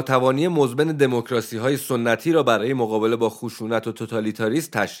و ناتوانی مزمن دموکراسی‌های سنتی را برای مقابله با خشونت و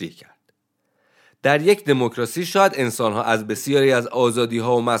توتالیتاریسم تشریح کرد. در یک دموکراسی شاید انسان‌ها از بسیاری از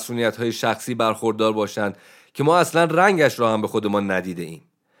آزادی‌ها و مسئولیت‌های شخصی برخوردار باشند که ما اصلا رنگش را هم به خودمان ندیده ایم.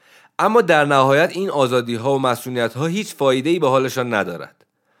 اما در نهایت این آزادی‌ها و مسئولیت‌ها هیچ فایده‌ای به حالشان ندارد.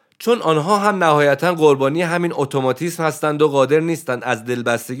 چون آنها هم نهایتاً قربانی همین اتوماتیسم هستند و قادر نیستند از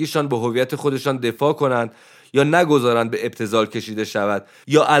دلبستگیشان به هویت خودشان دفاع کنند یا نگذارند به ابتذال کشیده شود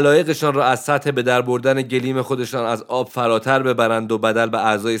یا علایقشان را از سطح به در بردن گلیم خودشان از آب فراتر ببرند و بدل به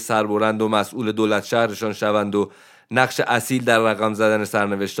اعضای سربلند و مسئول دولت شهرشان شوند و نقش اصیل در رقم زدن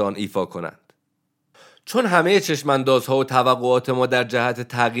سرنوشت آن ایفا کنند. چون همه چشماندازها و توقعات ما در جهت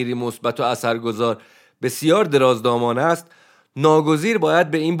تغییری مثبت و اثرگذار بسیار درازدامانه است، ناگزیر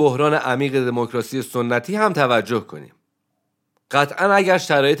باید به این بحران عمیق دموکراسی سنتی هم توجه کنیم. قطعاً اگر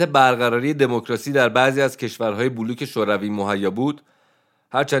شرایط برقراری دموکراسی در بعضی از کشورهای بلوک شوروی مهیا بود،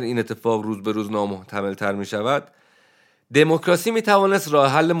 هرچند این اتفاق روز به روز نامحتمل‌تر می شود، دموکراسی می توانست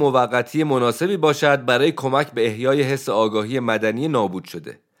راه حل موقتی مناسبی باشد برای کمک به احیای حس آگاهی مدنی نابود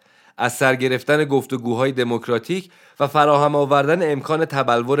شده، از سر گرفتن گفتگوهای دموکراتیک و فراهم آوردن امکان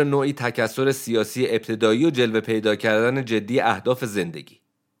تبلور نوعی تکثر سیاسی ابتدایی و جلوه پیدا کردن جدی اهداف زندگی.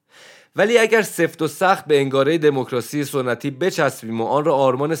 ولی اگر سفت و سخت به انگاره دموکراسی سنتی بچسبیم و آن را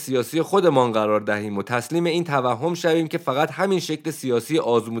آرمان سیاسی خودمان قرار دهیم و تسلیم این توهم شویم که فقط همین شکل سیاسی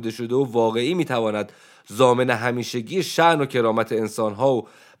آزموده شده و واقعی میتواند ضامن همیشگی شأن و کرامت انسانها و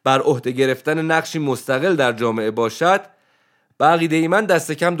بر عهده گرفتن نقشی مستقل در جامعه باشد، به عقیده من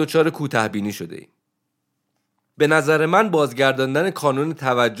دست کم دچار کوتاه‌بینی شده ایم. به نظر من بازگرداندن کانون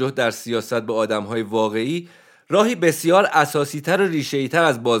توجه در سیاست به آدم‌های واقعی راهی بسیار اساسی‌تر و ریشه‌ای‌تر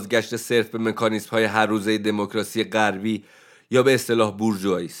از بازگشت صرف به مکانیزم‌های هر روزه دموکراسی غربی یا به اصطلاح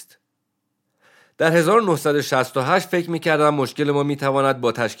بورژوایی است. در 1968 فکر می‌کردم مشکل ما می‌تواند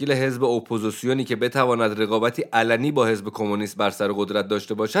با تشکیل حزب اپوزیسیونی که بتواند رقابتی علنی با حزب کمونیست بر سر قدرت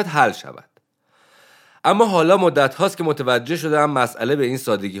داشته باشد حل شود. اما حالا مدت هاست که متوجه شدم مسئله به این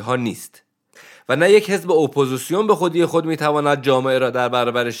سادگی ها نیست و نه یک حزب اپوزیسیون به خودی خود میتواند جامعه را در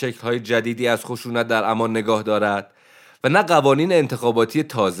برابر شکل های جدیدی از خشونت در امان نگاه دارد و نه قوانین انتخاباتی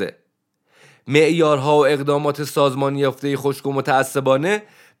تازه. معیارها و اقدامات سازمانی یافته خشک و متعصبانه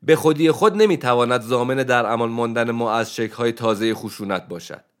به خودی خود نمیتواند ضامن در امان ماندن ما از شکل های تازه خشونت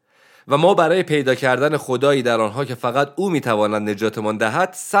باشد و ما برای پیدا کردن خدایی در آنها که فقط او میتواند نجاتمان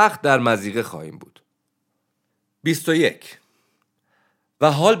دهد سخت در مضیقه خواهیم بود. 21.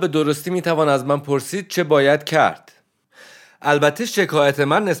 و حال به درستی میتوان از من پرسید چه باید کرد؟ البته شکایت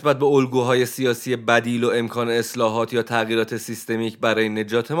من نسبت به الگوهای سیاسی بدیل و امکان اصلاحات یا تغییرات سیستمیک برای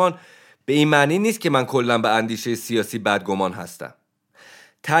نجاتمان به این معنی نیست که من کلاً به اندیشه سیاسی بدگمان هستم.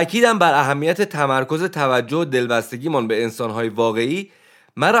 تأکیدم بر اهمیت تمرکز توجه و دلبستگیمان به انسانهای واقعی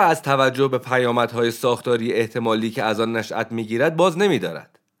مرا از توجه به پیامدهای ساختاری احتمالی که از آن نشأت میگیرد باز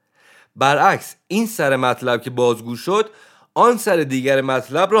نمی‌دارد. برعکس این سر مطلب که بازگو شد، آن سر دیگر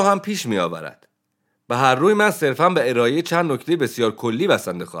مطلب را هم پیش می آورد. به هر روی من صرفاً به ارائه چند نکته بسیار کلی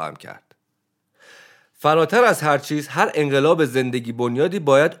بسنده خواهم کرد. فراتر از هر چیز، هر انقلاب زندگی بنیادی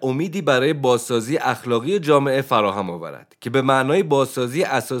باید امیدی برای بازسازی اخلاقی جامعه فراهم آورد که به معنای بازسازی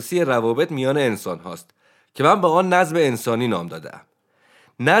اساسی روابط میان انسان هاست که من به آن نظم انسانی نام دادم.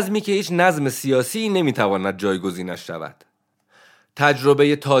 نظمی که هیچ نظم سیاسی نمیتواند جایگزینش شود.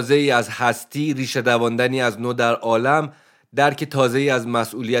 تجربه تازه‌ای از هستی، ریشه دواندنی از نو در عالم، درک تازه‌ای از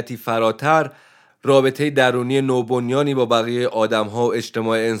مسئولیتی فراتر، رابطه درونی نوبنیانی با بقیه آدم‌ها و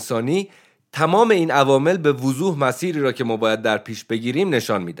اجتماع انسانی، تمام این عوامل به وضوح مسیری را که ما باید در پیش بگیریم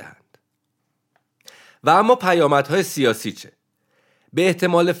نشان می‌دهند. و اما پیامدهای سیاسی چه؟ به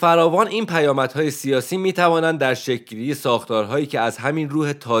احتمال فراوان این پیامدهای سیاسی می‌توانند در شکل‌گیری ساختارهایی که از همین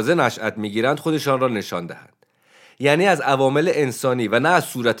روح تازه نشأت می‌گیرند خودشان را نشان دهند. یعنی از عوامل انسانی و نه از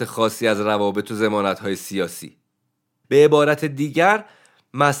صورت خاصی از روابط و ضمانت‌های سیاسی. به عبارت دیگر،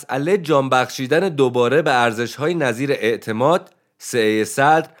 مسئله جان بخشیدن دوباره به ارزش‌های نظیر اعتماد، سعه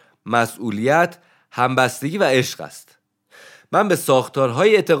صدر، مسئولیت، همبستگی و عشق است. من به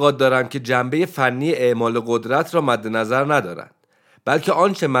ساختارهای اعتقاد دارم که جنبه فنی اعمال قدرت را مد نظر ندارند، بلکه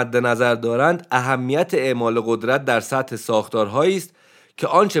آنچه مد نظر دارند اهمیت اعمال قدرت در سطح ساختارهایی است که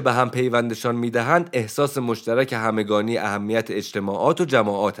آنچه به هم پیوندشان میدهند احساس مشترک همگانی اهمیت اجتماعات و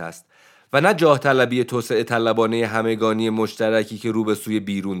جماعات است و نه جاه طلبی توسعه طلبانه همگانی مشترکی که رو به سوی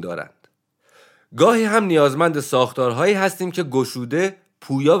بیرون دارند. گاهی هم نیازمند ساختارهایی هستیم که گشوده،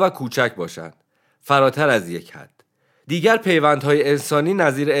 پویا و کوچک باشند، فراتر از یک حد. دیگر پیوندهای انسانی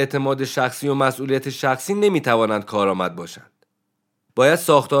نظیر اعتماد شخصی و مسئولیت شخصی نمیتوانند کارآمد باشند. باید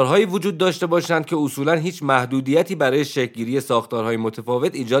ساختارهایی وجود داشته باشند که اصولاً هیچ محدودیتی برای شکل‌گیری ساختارهای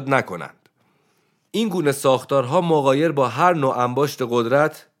متفاوت ایجاد نکنند. این گونه ساختارها مغایر با هر نوع انباشت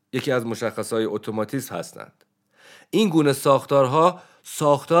قدرت یکی از مشخصهای اتوماتیسم هستند. این گونه ساختارها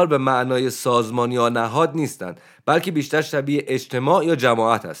ساختار به معنای سازمان یا نهاد نیستند، بلکه بیشتر شبیه اجتماع یا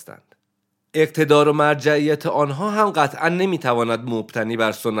جماعت هستند. اقتدار و مرجعیت آنها هم قطعاً نمیتواند مبتنی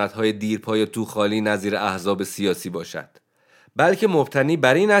بر سنت‌های دیرپای توخالی نظیر احزاب سیاسی باشد، بلکه مبتنی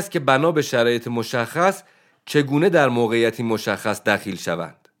بر این است که بنا به شرایط مشخص چگونه در موقعیتی مشخص دخیل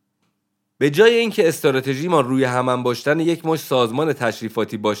شوند. به جای اینکه استراتژی ما روی هم انباشتن یک مشت سازمان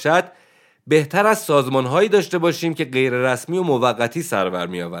تشریفاتی باشد، بهتر از سازمان‌هایی داشته باشیم که غیر رسمی و موقتی سر بر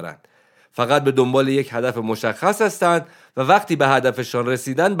می‌آورند، فقط به دنبال یک هدف مشخص هستند و وقتی به هدفشان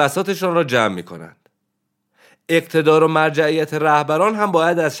رسیدن بساطشان را جمع می‌کنند. اقتدار و مرجعیت رهبران هم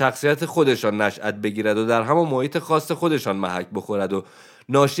باید از شخصیت خودشان نشأت بگیرد و در همان محیط خاص خودشان محک بخورد و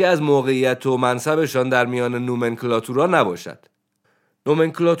ناشی از موقعیت و منصبشان در میان نومنکلاتورا نباشد.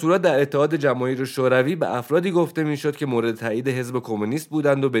 نومنکلاتورا در اتحاد جماهیر شوروی به افرادی گفته میشد که مورد تایید حزب کمونیست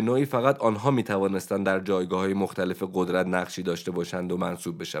بودند و به نوعی فقط آنها میتوانستند در جایگاه‌های مختلف قدرت نقشی داشته باشند و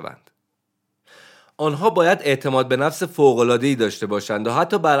منصوب بشوند. آنها باید اعتماد به نفس فوق‌العاده‌ای داشته باشند و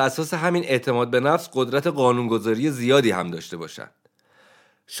حتی بر اساس همین اعتماد به نفس قدرت قانونگذاری زیادی هم داشته باشند.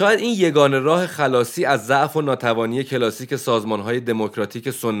 شاید این یگانه راه خلاصی از ضعف و ناتوانی کلاسیک سازمان‌های دموکراتیک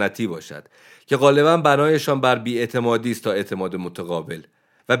سنتی باشد که غالباً بنایشان بر بی‌اعتمادی است تا اعتماد متقابل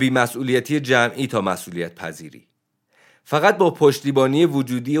و بی‌مسئولیتی جمعی تا مسئولیت پذیری. فقط با پشتیبانی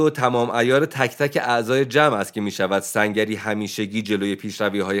وجودی و تمام عیار تک تک اعضای جمع است که می‌شود سنگری همیشگی جلوی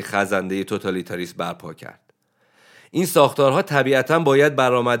پیشروی‌های خزنده توتالیتاریسم برپا کرد. این ساختارها طبیعتاً باید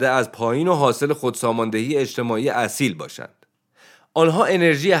برآمده از پایین و حاصل خودساماندهی اجتماعی اصیل باشند. آنها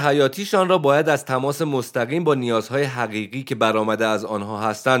انرژی حیاتیشان را باید از تماس مستقیم با نیازهای حقیقی که برآمده از آنها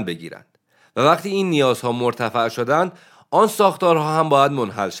هستند بگیرند و وقتی این نیازها مرتفع شدند، آن ساختارها هم باید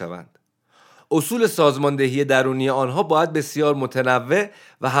منحل شوند. اصول سازماندهی درونی آنها باید بسیار متنوع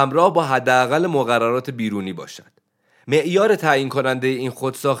و همراه با حداقل مقررات بیرونی باشد. معیار تعیین کننده این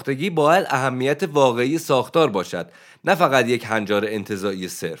خودساختگی باید اهمیت واقعی ساختار باشد، نه فقط یک هنجار انتزاعی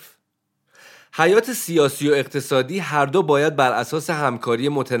صرف. حیات سیاسی و اقتصادی هر دو باید بر اساس همکاری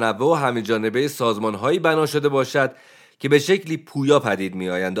متنوع و همه‌جانبه سازمان‌هایی بنا شده باشد که به شکلی پویا پدید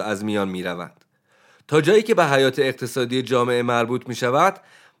می‌آیند و از میان می‌روند. تا جایی که به حیات اقتصادی جامعه مربوط می‌شود،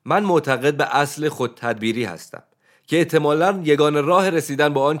 من معتقد به اصل خودتدبیری هستم که احتمالاً یگانه راه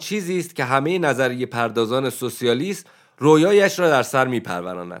رسیدن به آن چیزی است که همه نظریه پردازان سوسیالیسم رویایش را در سر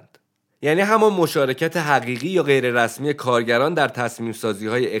می‌پرورانند. یعنی همان مشارکت حقیقی یا غیر رسمی کارگران در تصمیم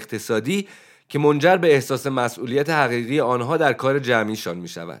سازی‌های اقتصادی که منجر به احساس مسئولیت حقیقی آنها در کار جمعیشان می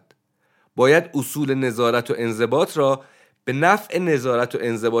شود. باید اصول نظارت و انضباط را به نفع نظارت و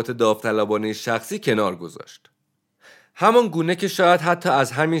انضباط داوطلبانه شخصی کنار گذاشت. همان گونه که شاید حتی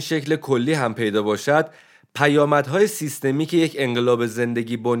از همین شکل کلی هم پیدا باشد، پیامدهای سیستمی که یک انقلاب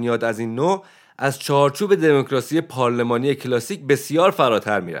زندگی بنیاد از این نوع از چارچوب دموکراسی پارلمانی کلاسیک بسیار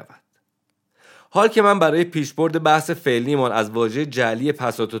فراتر می رود. حال که من برای پیشبرد بحث فعلیمان از واژه جعلی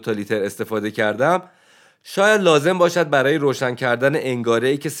پسا توتالیتر استفاده کردم، شاید لازم باشد برای روشن کردن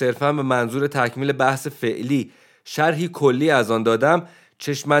انگاره‌ای که صرفاً به منظور تکمیل بحث فعلی شرحی کلی از آن دادم،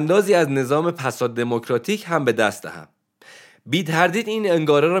 چشماندازی از نظام پسا دموکراتیک هم به دست دهم. بی تردید این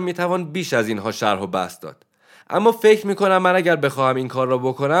انگاره را میتوان بیش از اینها شرح و بسط داد، اما فکر میکنم من اگر بخواهم این کار را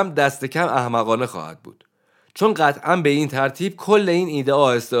بکنم دست کم احمقانه خواهد بود، چون قطعاً به این ترتیب کل این ایده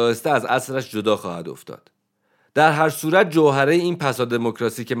آهسته آهسته از اصلش جدا خواهد افتاد. در هر صورت جوهره این پسا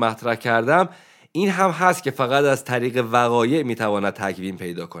دموکراسی که مطرح کردم این هم هست که فقط از طریق وقایع میتواند تکوین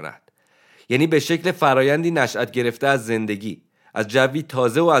پیدا کند، یعنی به شکل فرایندی نشأت گرفته از زندگی، از جوی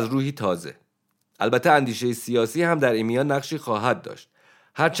تازه و از روحی تازه. البته اندیشه سیاسی هم در این میان نقشی خواهد داشت،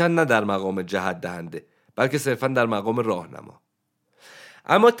 هرچند نه در مقام جهت دهنده بلکه صرفاً در مقام راهنما.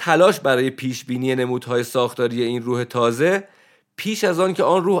 اما تلاش برای پیش بینی نمودهای ساختاری این روح تازه پیش از آن که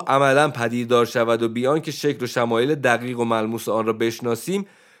آن روح عملاً پدیدار شود و بیان که شکل و شمایل دقیق و ملموس آن را بشناسیم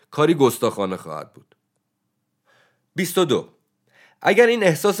کاری گستاخانه خواهد بود. 22. اگر این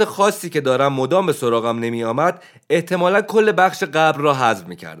احساس خاصی که دارم مدام به سراغم نمی آمد، احتمالاً کل بخش قبل را حذف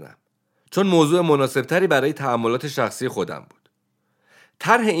می کردم، چون موضوع مناسبتری برای تأملات شخصی خودم بود.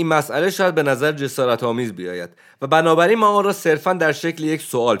 طرح این مسئله شاید به نظر جسارت آمیز بیاید و بنابراین من آن را صرفاً در شکل یک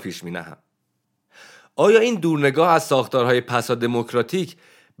سوال پیش می نهم. آیا این دورنگاه از ساختارهای پسا دموکراتیک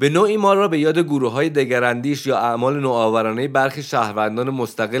به نوعی ما را به یاد گروه‌های دگراندیش یا اعمال نوآورانه برخی شهروندان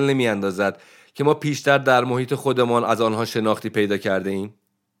مستقل نمی اندازد که ما پیشتر در محیط خودمان از آنها شناختی پیدا کرده ایم؟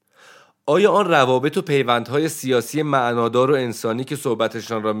 آیا آن روابط و پیوندهای سیاسی معنادار و انسانی که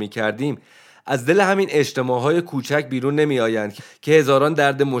صحبتشان را می کردیم از دل همین اجتماعهای کوچک بیرون نمی آیند که هزاران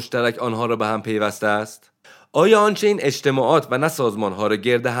درد مشترک آنها را به هم پیوسته است؟ آیا آنچه این اجتماعات و نه سازمانها را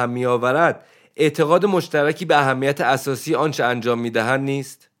گرد هم می آورد اعتقاد مشترکی به اهمیت اساسی آنچه انجام می دهند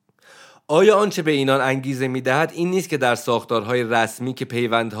نیست؟ آیا آنچه به اینان انگیزه می دهد این نیست که در ساختارهای رسمی که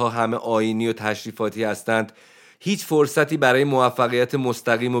پیوندها همه آیینی و تشریفاتی هستند هیچ فرصتی برای موفقیت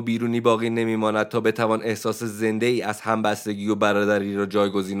مستقیم و بیرونی باقی نمی ماند تا بتوان احساس زنده ای از همبستگی و برادری را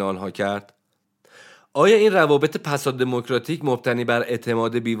جایگزین آنها کرد؟ آیا این روابط پسا دموکراتیک مبتنی بر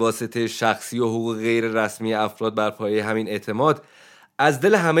اعتماد بیواسطه شخصی و حقوق غیر رسمی افراد بر پایه همین اعتماد از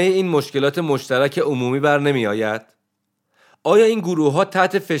دل همه این مشکلات مشترک عمومی بر نمی آید؟ آیا این گروه‌ها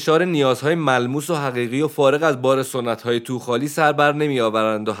تحت فشار نیازهای ملموس و حقیقی و فارغ از بار سنت‌های توخالی سر بر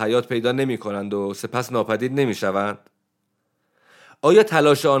نمی‌آورند و حیات پیدا نمی‌کنند و سپس ناپدید نمی‌شوند؟ آیا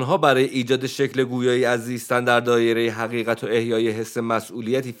تلاش آنها برای ایجاد شکل گویایی از زیستن در دایره حقیقت و احیای حس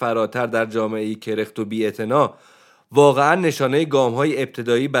مسئولیتی فراتر در جامعه‌ای کرخت و بی‌اعتنا واقعاً نشانه گام‌های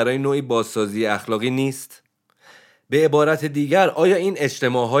ابتدایی برای نوعی بازسازی اخلاقی نیست؟ به عبارت دیگر، آیا این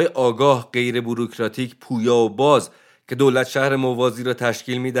اجتماع‌های آگاه، غیر بوروکراتیک، پویا و باز که دولت شهر موازی را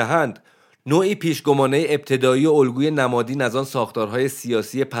تشکیل می‌دهند، نوعی پیشگمانه ابتدایی و الگوی نمادین از آن ساختارهای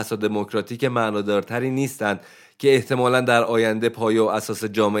سیاسی پسا دموکراتیک معنادارتری نیستند که احتمالاً در آینده پایه و اساس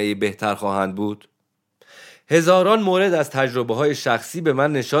جامعه‌ای بهتر خواهند بود؟ هزاران مورد از تجربه‌های شخصی به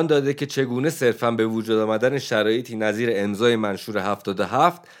من نشان داده که چگونه صرفاً به وجود آمدن شرایطی نظیر امضای منشور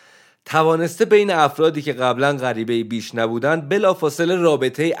 77 توانسته بین افرادی که قبلا غریبه بیش نبودند بلافاصله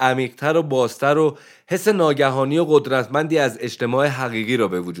رابطه عمیق‌تر و بازتر و حس ناگهانی و قدرتمندی از اجتماع حقیقی را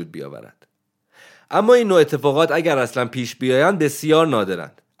به وجود بیاورد. اما این نوع اتفاقات اگر اصلا پیش بیایند بسیار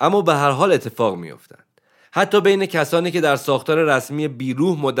نادرند، اما به هر حال اتفاق میافتند. حتی بین کسانی که در ساختار رسمی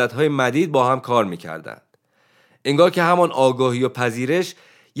بیروح مدت‌های مدید با هم کار می‌کردند. انگار که همان آگاهی و پذیرش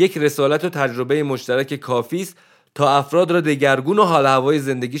یک رسالت و تجربه مشترک کافی است تا افراد را دگرگون و حال هوای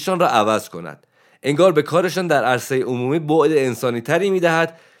زندگیشان را عوض کند. انگار به کارشان در عرصه عمومی بعد انسانی تری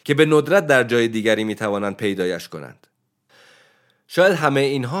می‌دهد که به ندرت در جای دیگری می‌توانند پیدایش کنند. شاید همه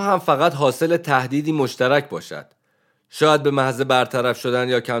اینها هم فقط حاصل تهدیدی مشترک باشد. شاید به محض برطرف شدن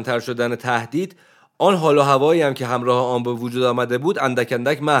یا کمتر شدن تهدید، آن حال و هوایی هم که همراه آن به وجود آمده بود اندک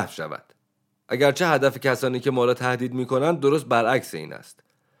اندک محو شود. اگرچه هدف کسانی که ما را تهدید می‌کنند درست برعکس این است.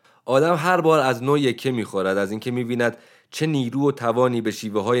 آدم هر بار از نوع یکه می‌خورد از اینکه می‌بیند چه نیرو و توانی به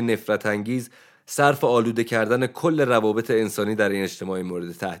شیوه‌های نفرت انگیز صرف آلوده کردن کل روابط انسانی در این اجتماع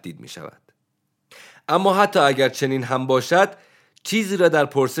مورد تهدید می‌شود. اما حتی اگر چنین هم باشد، چیزی را در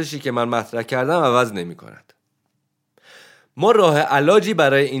پرسشی که من مطرح کردم عوض نمی‌کند. ما راه علاجی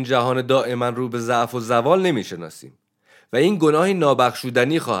برای این جهان دائما رو به ضعف و زوال نمی‌شناسیم و این گناهی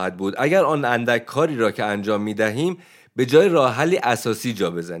نابخشودنی خواهد بود اگر آن اندک کاری را که انجام می‌دهیم به جای راه حلی اساسی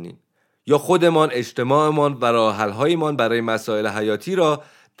جا بزنیم یا خودمان، اجتماعمان و راه حل‌هایمان برای مسائل حیاتی را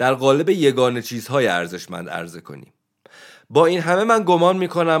در قالب یگانه چیزهای ارزشمند عرضه کنیم. با این همه من گمان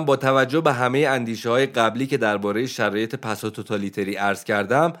میکنم با توجه به همه اندیشه‌های قبلی که درباره شرایط پسا توتالیتری عرض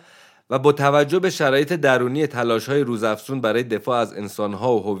کردم و با توجه به شرایط درونی تلاش‌های روزافزون برای دفاع از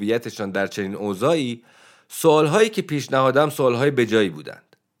انسان‌ها و هویتشان در چنین اوضاعی، سوال‌هایی که پیشنهادم سوال‌های بجایی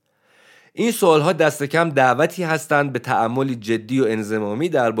بودند. این سوال‌ها دست کم دعوتی هستند به تأملی جدی و انضمامی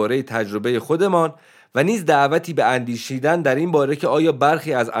درباره تجربه خودمان و نیز دعوتی به اندیشیدن در این باره که آیا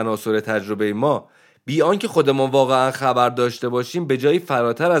برخی از عناصر تجربه ما بی آنکه خودمان واقعا خبر داشته باشیم به جایی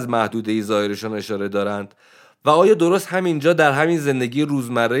فراتر از محدوده ظاهرشان اشاره دارند و آیا درست همینجا در همین زندگی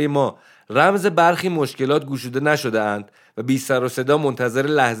روزمره ما رمز برخی مشکلات گشوده نشده اند و بی سر و صدا منتظر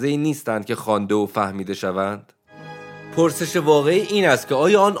لحظه‌ای نیستند که خوانده و فهمیده شوند؟ پرسش واقعی این است که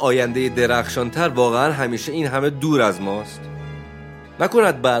آیا آن آینده درخشانتر واقعا همیشه این همه دور از ماست؟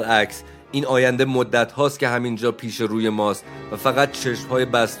 نکند برعکس این آینده مدت هاست که همینجا پیش روی ماست و فقط چشم‌های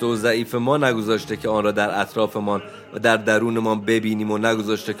بسته و ضعیف ما نگذاشته که آن را در اطرافمان و در درونمان ببینیم و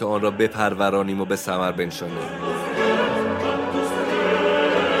نگذاشته که آن را بپرورانیم و به ثمر بنشانیم.